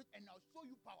demonstrate the Spirit and I'll show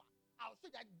you power. I'll show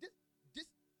that I'll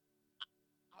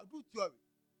do theory.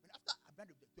 When after I've done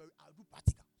the theory, I'll do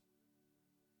practical.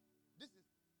 This is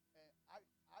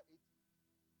R80.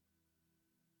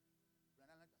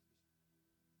 Roland translation.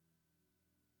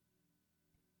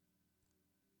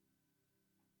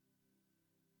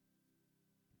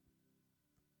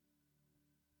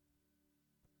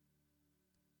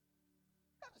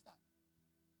 You understand?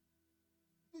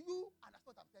 Do you understand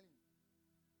what I'm telling you?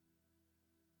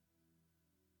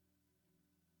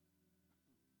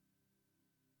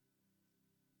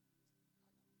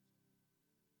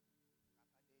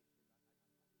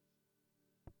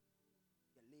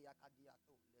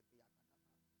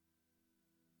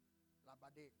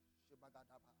 Labade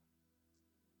Shibagadaba.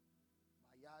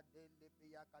 Mayade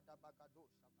Lepeyakadabagado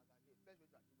Shabagade. First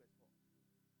Corinthians 2 verse 4.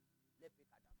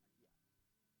 Lepekadabadia.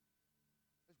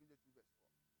 First Corinthians 2 verse 4.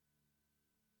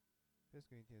 1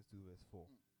 Corinthians 2 verse 4.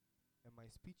 And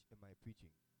my speech and my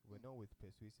preaching were not with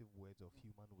persuasive words of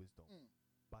human wisdom,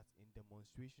 but in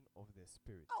demonstration of the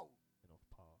Spirit and of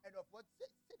power. And of what?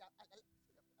 Say that.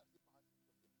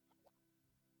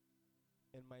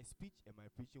 And my speech and my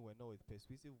preaching were not with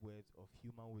persuasive words of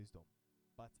human wisdom,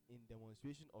 but in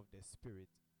demonstration of the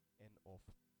Spirit and of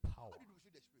power. How did we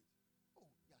show the Spirit? Oh,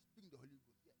 we are speaking the Holy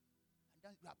Ghost, yes. And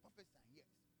then we are prophesying,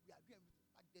 yes. We are doing everything.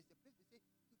 But there's a place they say,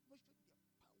 we demonstrate the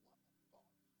power of God.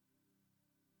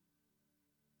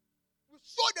 We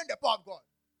show them the power of God.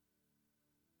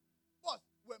 Boss,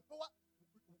 when power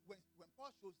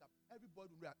shows up,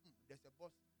 everybody will react. There's a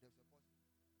boss. There's a boss.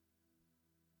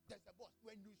 There's a boss.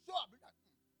 When you show up, like,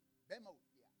 Bema will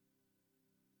fear.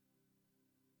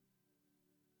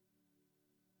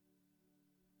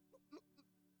 Look.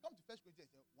 Come to 1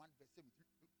 Corinthians 1 verse 17.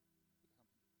 Look at something.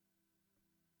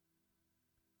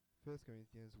 1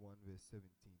 Corinthians 1 verse 17.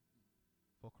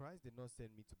 For Christ did not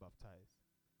send me to baptize,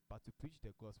 but to preach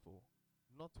the gospel,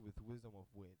 not with wisdom of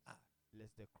words,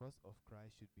 lest the cross of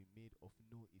Christ should be made of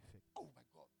no effect. Oh my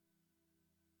God.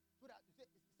 So that you say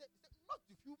not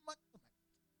to human. Oh my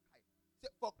God. Say,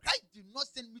 for Christ did not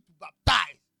send me to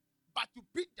baptize, but to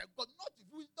preach the gospel, not with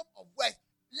wisdom of words.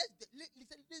 Lest the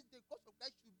gospel of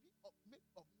Christ should be made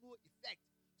of no effect.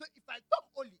 So if I talk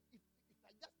only, if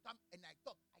I just come and I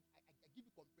talk, I give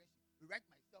you comprehension, write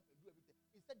myself and do everything.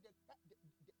 Instead, it will be of no effect. Let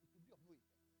me see if I have.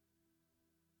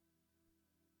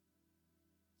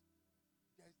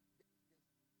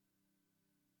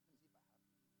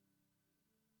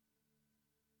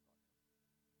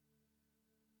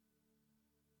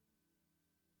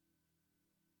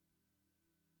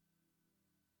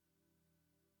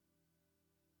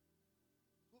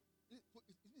 So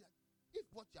it means that if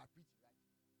what you are preaching, right,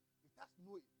 it has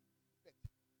no effect,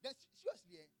 then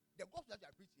seriously, the gospel that you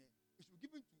are preaching, it should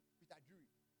be given to Pt.2.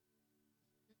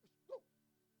 No,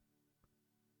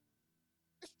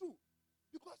 it's true,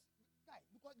 because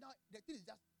now the thing is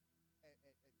just they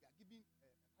are giving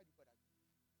how do you call that,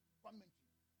 commentary.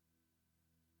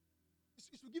 It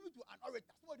should give it to an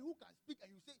orator, somebody who can speak,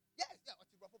 and you say yes,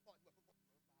 nothing. But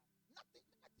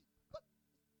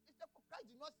it's the Christ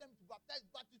did not send me to baptize,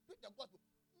 but to speak the gospel,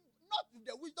 not with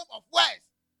the wisdom of words,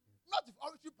 not with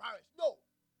oratory powers. No,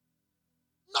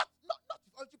 not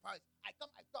with oratory powers. I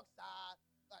come, I talk, sir.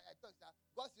 I talk, sir.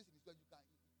 God says in His word, you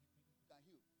can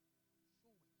heal.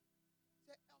 So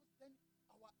say else, then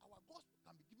our gospel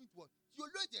can be given to what?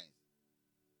 Theologians,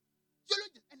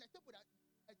 and I tell you that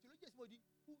a theologian is somebody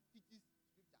who teaches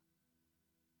scripture,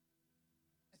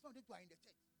 and some of them are in the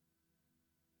church.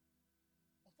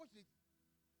 Unfortunately,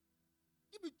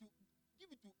 give it to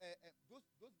those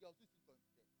girls who sit on the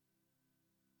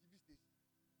TV station.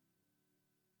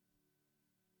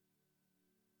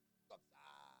 Talks.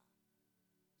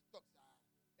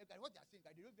 And what they are saying,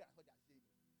 they don't realize what they are saying.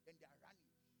 Then they are running.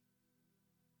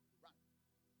 They run.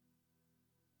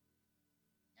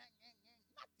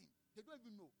 Nothing. They don't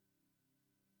even know.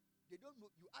 They don't know.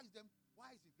 You ask them,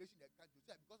 why is inflation in the country? They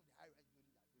say, because of the high rise. So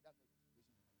that's why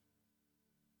inflation is the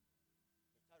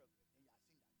child of and you are saying that.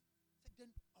 So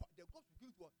then the gospel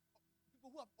given to people who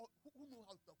know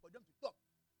how to talk, for them to talk.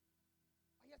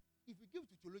 And yet, if we give it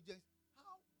to theologians,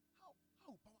 how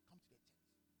will power come to the church?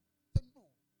 Say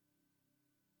no.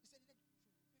 He said, no.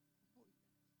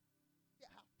 Say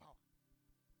I have power.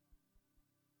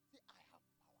 Say I have power.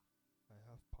 I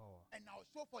have power. And I'll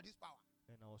show for this power.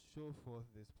 And I'll show forth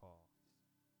this power.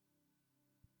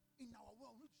 In our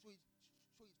world, we need to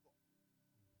show it forth.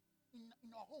 In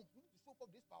our home, we need to show forth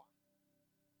this power.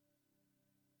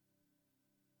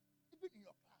 Even in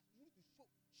your class, you need to show.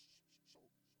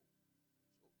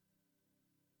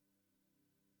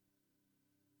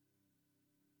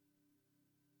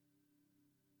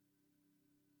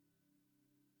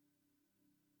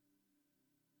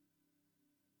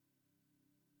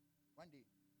 One day,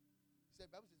 he said,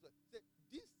 Bible says, said,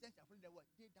 these signs are following the word,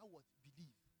 they that what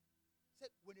believe. Said,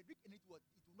 when they drink anything, it will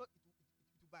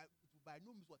by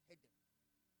no means what hurt them.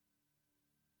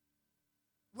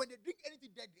 When they drink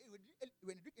anything dead, when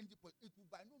they drink anything, it will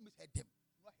by no means hurt them. It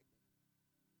will not hurt them.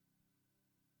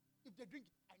 If they drink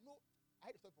it, I know, I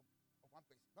had a story of one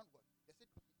person, one God. They said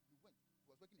he was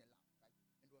working in a lab, right?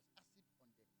 And there was acid on the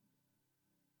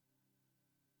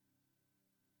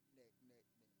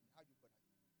how do you call that?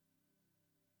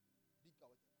 Beaker,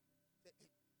 whatever. Say,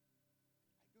 hey,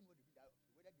 I don't know the beaker,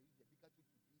 whether they use the beaker to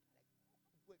drink. Like,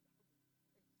 and he said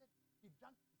he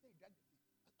drank the thing. As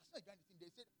soon as he drank the thing, they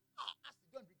said, acid,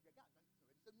 don't drink. The guy drank it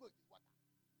already. He said, no, it is water.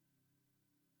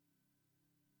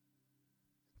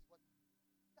 It is water.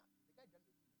 Now, the guy drank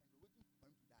the thing and they were waiting for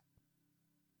him to die.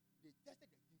 They tested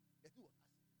the thing was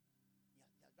acid. He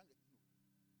has drank the thing. No.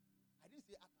 I didn't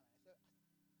say alkaline, I said acid.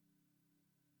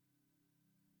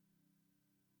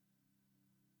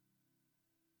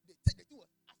 The thing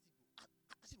was acid.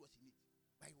 Acid was in it,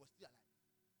 but he was still alive.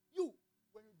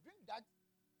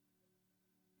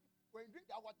 When you drink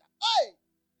that water, hey,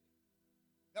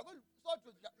 you are going to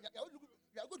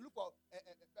look for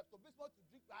Pepto-Bismol to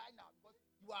drink right now because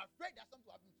you are afraid that something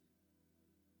will happen to you.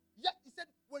 Yet he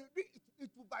said, when you drink it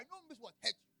will by no means what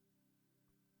hurt you.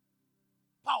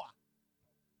 Power.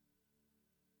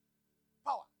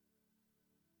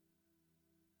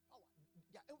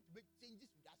 They are able to make changes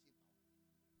with that same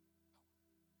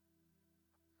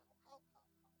power. How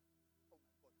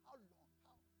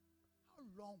oh my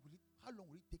God, how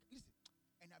long will it take? Listen,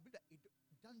 and I believe that it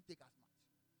doesn't take as much.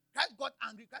 Christ got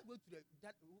angry. Christ went to that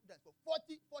for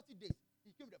 40 days. He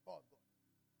came with the power of God.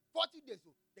 40 days. So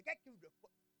the guy came with the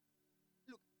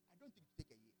look, I don't think it will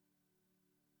take a year.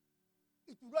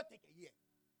 will not take a year.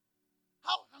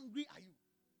 How hungry are you?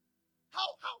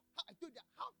 How I told you,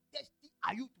 how thirsty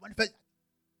are you to manifest that?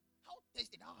 How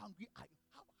thirsty and how hungry are you?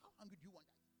 How hungry do you want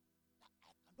that? That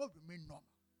I cannot remain normal.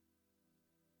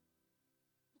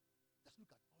 Just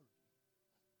look at all of you.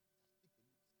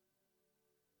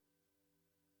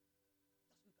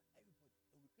 Just take a look.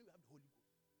 Just look at everybody. And we claim we have the Holy Ghost.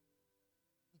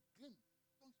 We claim,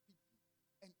 don't speak to me.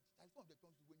 And some of the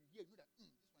tongues, when you hear, you know that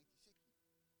this one is shaking.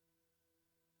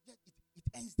 Yet it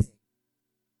ends there.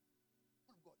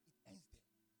 Oh God, it ends there.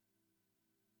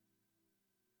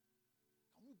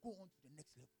 Can we go on to the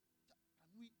next level?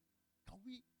 Can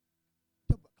we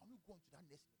go on to that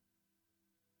next level?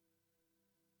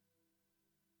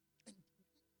 And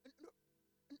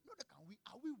not that can we,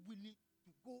 are we willing to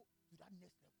go to that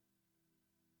next level?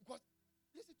 Because,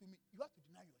 listen to me, you have to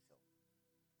deny yourself.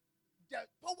 The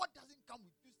power doesn't come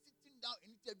with you sitting down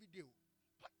and eat every day.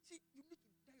 But see, you need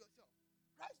to deny yourself.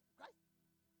 Christ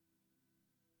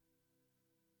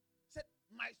said,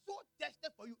 my soul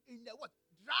tested for you in the what?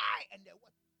 Dry and the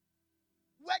what?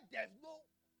 Where there's no.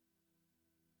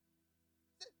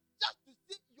 Said, just to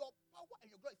see your power and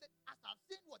your glory. Said, as I've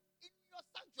seen what? In your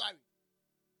sanctuary.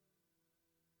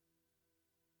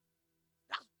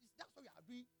 That's why we are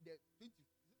doing the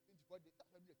 24 days.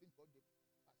 That's why we are doing the 24 days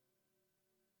fast.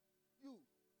 You.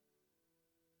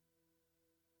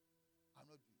 I'm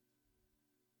not doing it.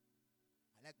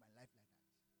 I like my life like that.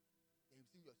 Then you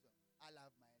sing your song. I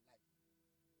love my life.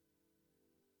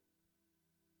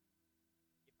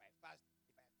 If I fast,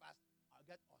 I'll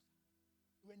get ulcer.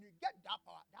 When you get that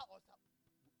power, that ulcer will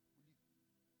leave you.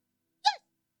 Yes!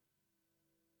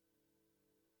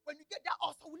 When you get that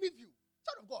ulcer will leave you.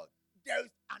 Son of God, there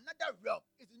is another realm.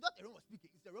 It's not a realm of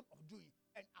speaking, it's a realm of doing.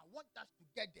 And I want us to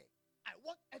get there. I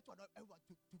want everyone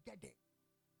to get there.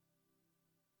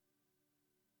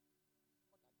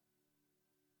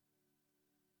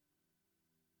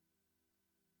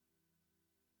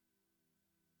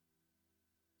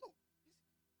 No, listen.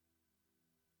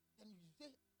 Then you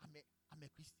say, I'm a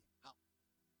Christian. How?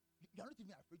 You're not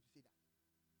even afraid to say that.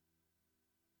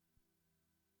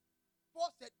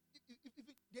 Paul said, if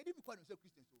they didn't call themselves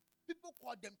Christians, so people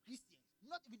call them Christians,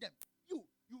 not even them. You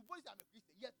boys are a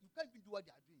Christian, yet you can't even do what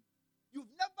they are doing. You've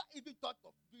never even thought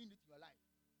of doing it in your life.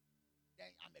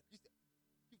 Then I'm a Christian.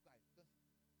 Keep quiet. Don't say.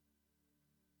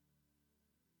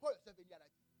 Call yourself any other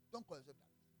thing. Don't call yourself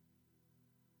that.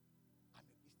 I'm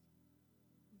a Christian.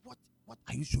 What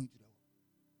are you showing to the world?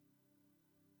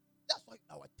 That's why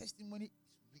our testimony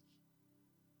is weak.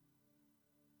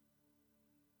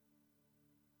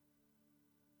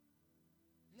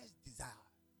 Let's desire.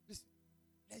 Listen.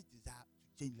 Let's desire to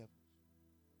change levels.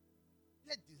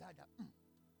 Let's desire that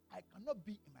I cannot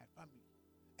be in my family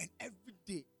and every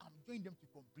day I'm joining them to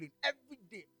complain. Every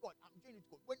day, God, I'm joining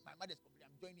to complain. When my mother is complaining,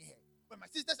 I'm joining her. When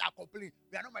my sisters are complaining,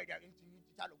 we are not married, they are into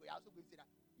child of God. You're also going to say that.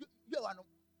 You are not.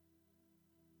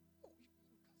 No, you can't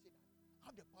say that. I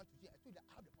have the power to say. I told you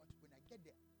I have the power to. When I get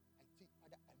there, I think,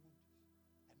 Father, I move this.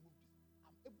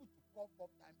 I'm able to call 4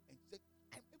 times and say,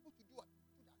 I'm able to do what?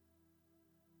 Do that.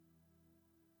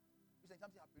 You said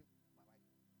something happened to my wife.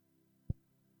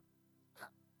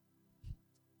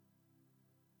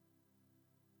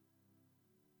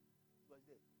 She was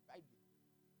there, right there.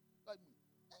 Called me.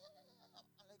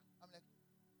 I'm like,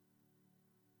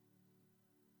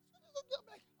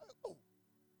 oh,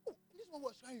 this one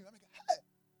was crying. I'm like, hey,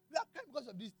 we are crying because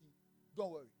of this thing.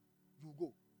 Don't worry, you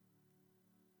go.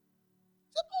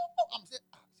 Said, oh, I said,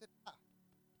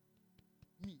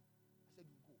 me. I said,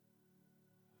 you go.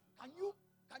 Can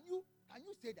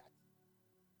you say that?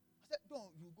 I said,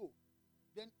 don't, you go.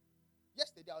 Then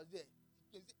yesterday I was there. She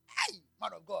came and said, hey,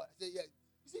 man of God. I said, yes.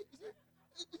 You see,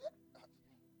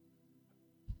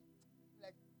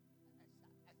 like,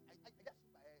 I just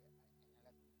shook my head.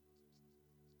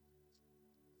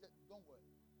 I said, don't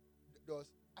worry. There was,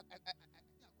 I think I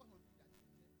called him that.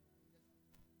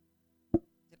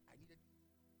 Said, I needed it.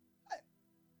 Hey,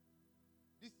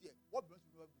 this year, what belongs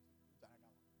to you will not be given to another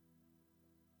one.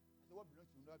 I said, what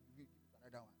belongs to you will not be given to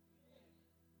another one.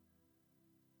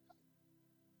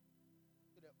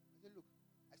 So I said, look,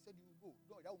 I said, you go.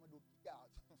 No, that woman will kick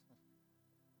out.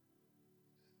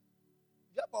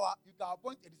 Your power, you can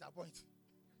appoint and disappoint.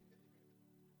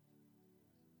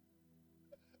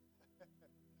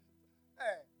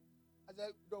 Hey, I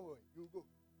said, don't worry, you go.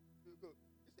 You go.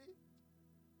 You see,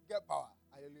 get power.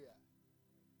 Hallelujah.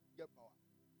 Get power.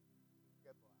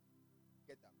 Get power.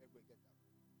 Get up. Everybody get up.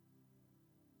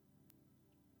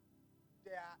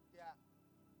 There.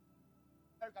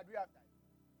 Erica, do you have time?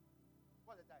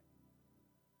 What's the time?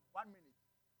 1 minute.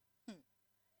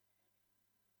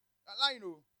 Line,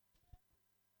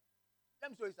 let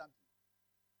me show you something.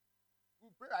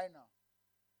 We'll pray right now.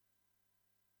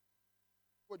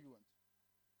 What do you want?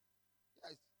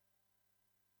 Yes.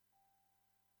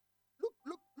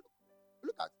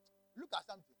 Look at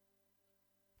something.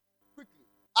 Quickly.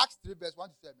 Acts 3 verse 1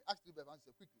 to 7. Acts 3 verse 1 to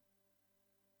 7. Quickly.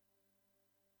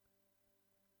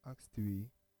 Acts 3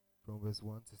 from verse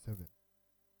 1 to 7.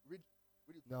 Read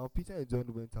it. Now Peter and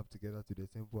John went up together to the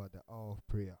temple at the hour of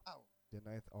prayer, Ow. the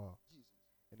 9th hour. Jesus.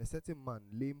 And a certain man,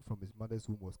 lame from his mother's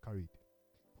womb, was carried,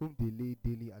 whom they laid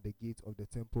daily at the gate of the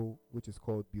temple, which is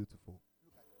called Beautiful,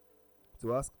 Look at it.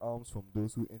 to ask alms from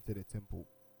those who enter the temple.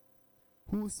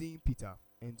 Who, seeing Peter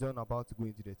and John about to go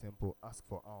into the temple, asked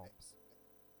for alms.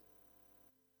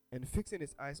 And fixing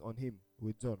his eyes on him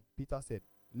with John, Peter said,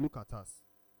 "Look at us."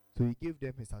 So he gave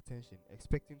them his attention,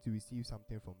 expecting to receive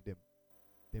something from them.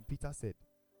 Then Peter said,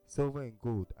 "Silver and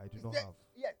gold I do not have,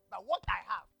 Yes, but what I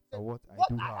have. but what I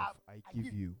do have I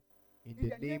give you. In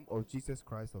the name of Jesus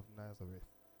Christ of Nazareth,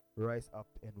 rise up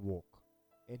and walk."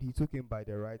 And he took him by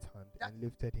the right hand and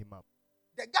lifted him up.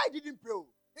 The guy didn't pray.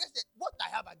 He said, "What I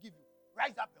have I give you.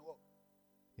 Rise up and walk."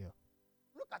 Yeah.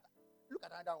 Look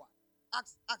at another one.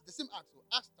 Acts, the same Acts. So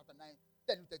Acts chapter 9,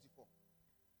 10 to 34.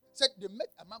 Said they met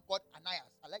a man called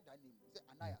Ananias. I like that name. He said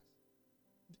Ananias.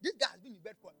 This guy has been in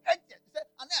bed for 8 years. He said,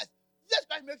 "Ananias, Jesus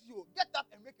Christ makes you get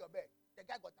up and make your bed." The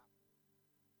guy got up.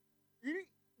 They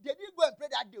didn't go and pray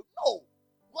that day. No.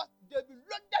 Because they've been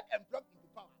loaded and plugged into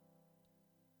power.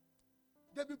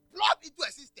 They've been plugged into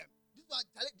a system. This one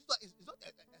is not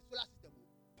a solar system.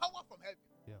 Power from heaven.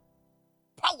 Yeah.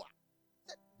 Power.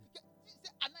 Said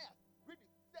Ananias, read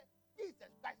it. Said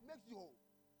Jesus Christ makes you whole.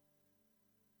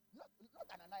 Not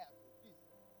Ananias, please.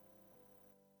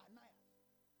 Ananias.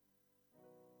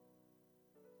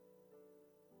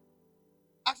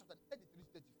 Acts chapter 33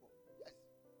 to 34. Yes.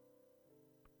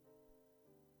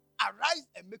 Arise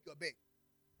and make your bed.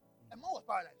 A man was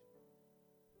paralyzed.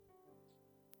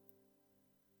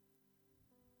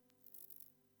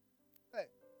 Hey,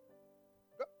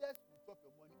 doctors will chop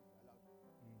your money if you allow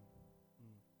them.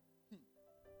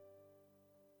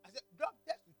 I said,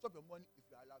 doctors will chop your money if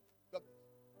you allow them. Doctors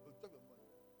will chop your money.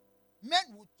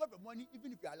 Men will chop your money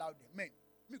even if you allow them. Men.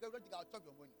 Me, I don't think I'll chop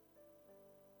your money.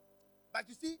 But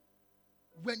you see,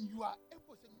 when you are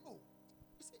able to say no,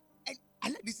 you see, and I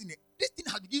like this thing. This thing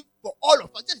has been given for all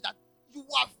of us. Just that you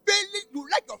are failing. You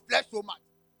like your flesh so much.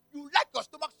 You like your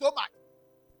stomach so much.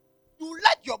 You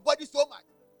like your body so much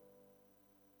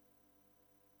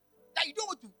that you don't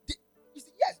want to. You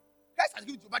see, yes, Christ has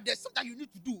given it to you, but there's something you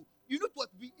need to do. You need to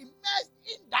be immersed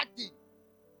in that thing.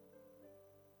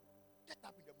 Get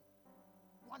up in the morning.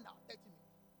 1 hour, 30 minutes.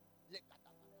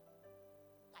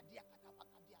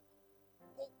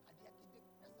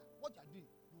 What you are doing,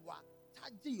 you are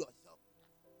charging yourself.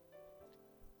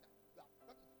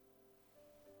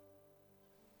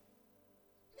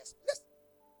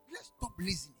 Let's stop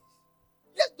laziness.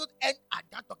 Let's not end at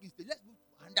that talking stage. Let's move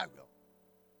to another realm.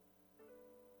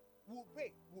 We'll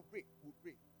pray.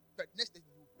 But next stage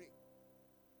we'll pray.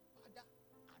 Father,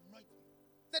 anoint me.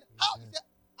 Said how? He said,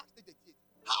 Acts 38.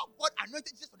 How God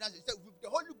anointed Jesus for that? He said with the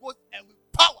Holy Ghost and with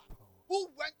power.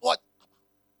 Who went what?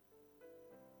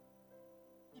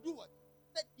 To do what?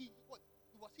 Said he was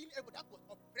healing everybody that was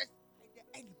oppressed by the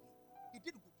enemy. He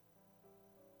did good.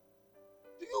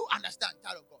 Do you understand,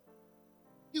 child of God?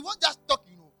 He wasn't just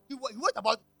talking, He went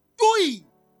about doing.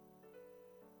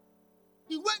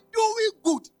 He went doing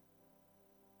good.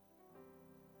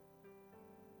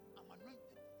 I'm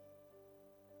anointed.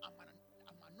 I'm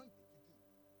anointed to do.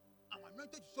 I'm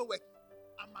anointed to show work.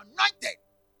 I'm anointed.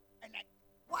 And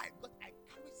why? Because I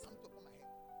carry something upon my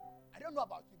head. I don't know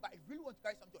about you, but if you really want to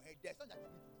carry something on your head, there's something that you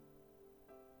need to do.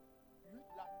 You need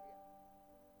to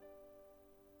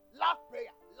love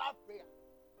prayer. Love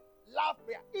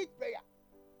prayer. Eat prayer.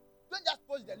 Don't just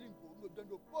post the link. No, don't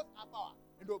post half hour.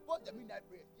 And don't post the midnight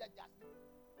prayers. Just.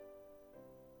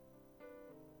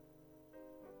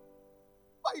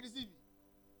 Why are you deceiving?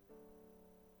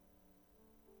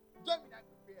 Join midnight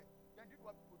prayers. Then do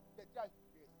what people get charged to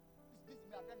prayers. This is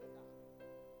me, I've done this.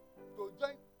 They'll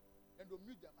join, then they'll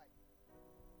mute their mic.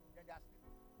 Then they are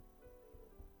sleeping.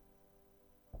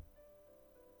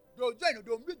 They'll join,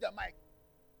 they'll mute their mic.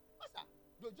 Master,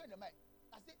 they'll join the mic.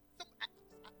 I say,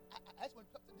 I just want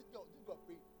to talk to this girl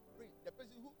praying. The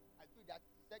person who I told that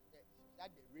she said she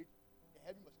had the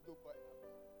heavy mosquito coil.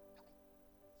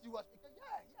 She was because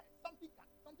something can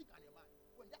a man.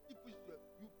 When that thing pushes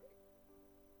you pray.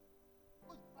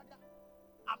 Because Father,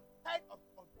 I'm tired of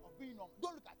being normal.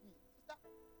 Don't look at me, sister.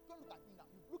 Don't look at me now.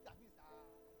 You look at me, I don't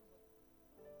know.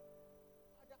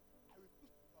 Father, I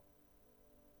refuse to be normal.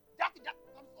 That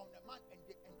comes from the man and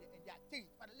their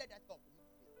things. Father, let that come from me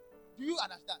today. Do you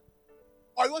understand?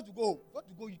 Or you want to go home. If you want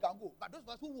to go, you can go. But those of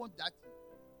us who want that,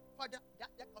 Father, that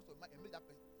comes from mind and make that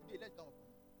person. Today, let's come upon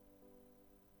you.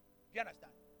 Do you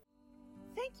understand?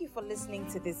 Thank you for listening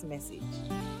to this message.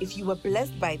 If you were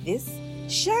blessed by this,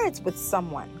 share it with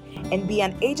someone and be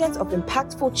an agent of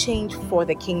impactful change for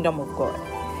the kingdom of God.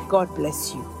 God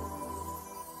bless you.